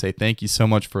just want to say thank you so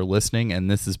much for listening, and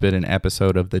this has been an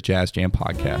episode of the Jazz Jam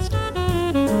Podcast.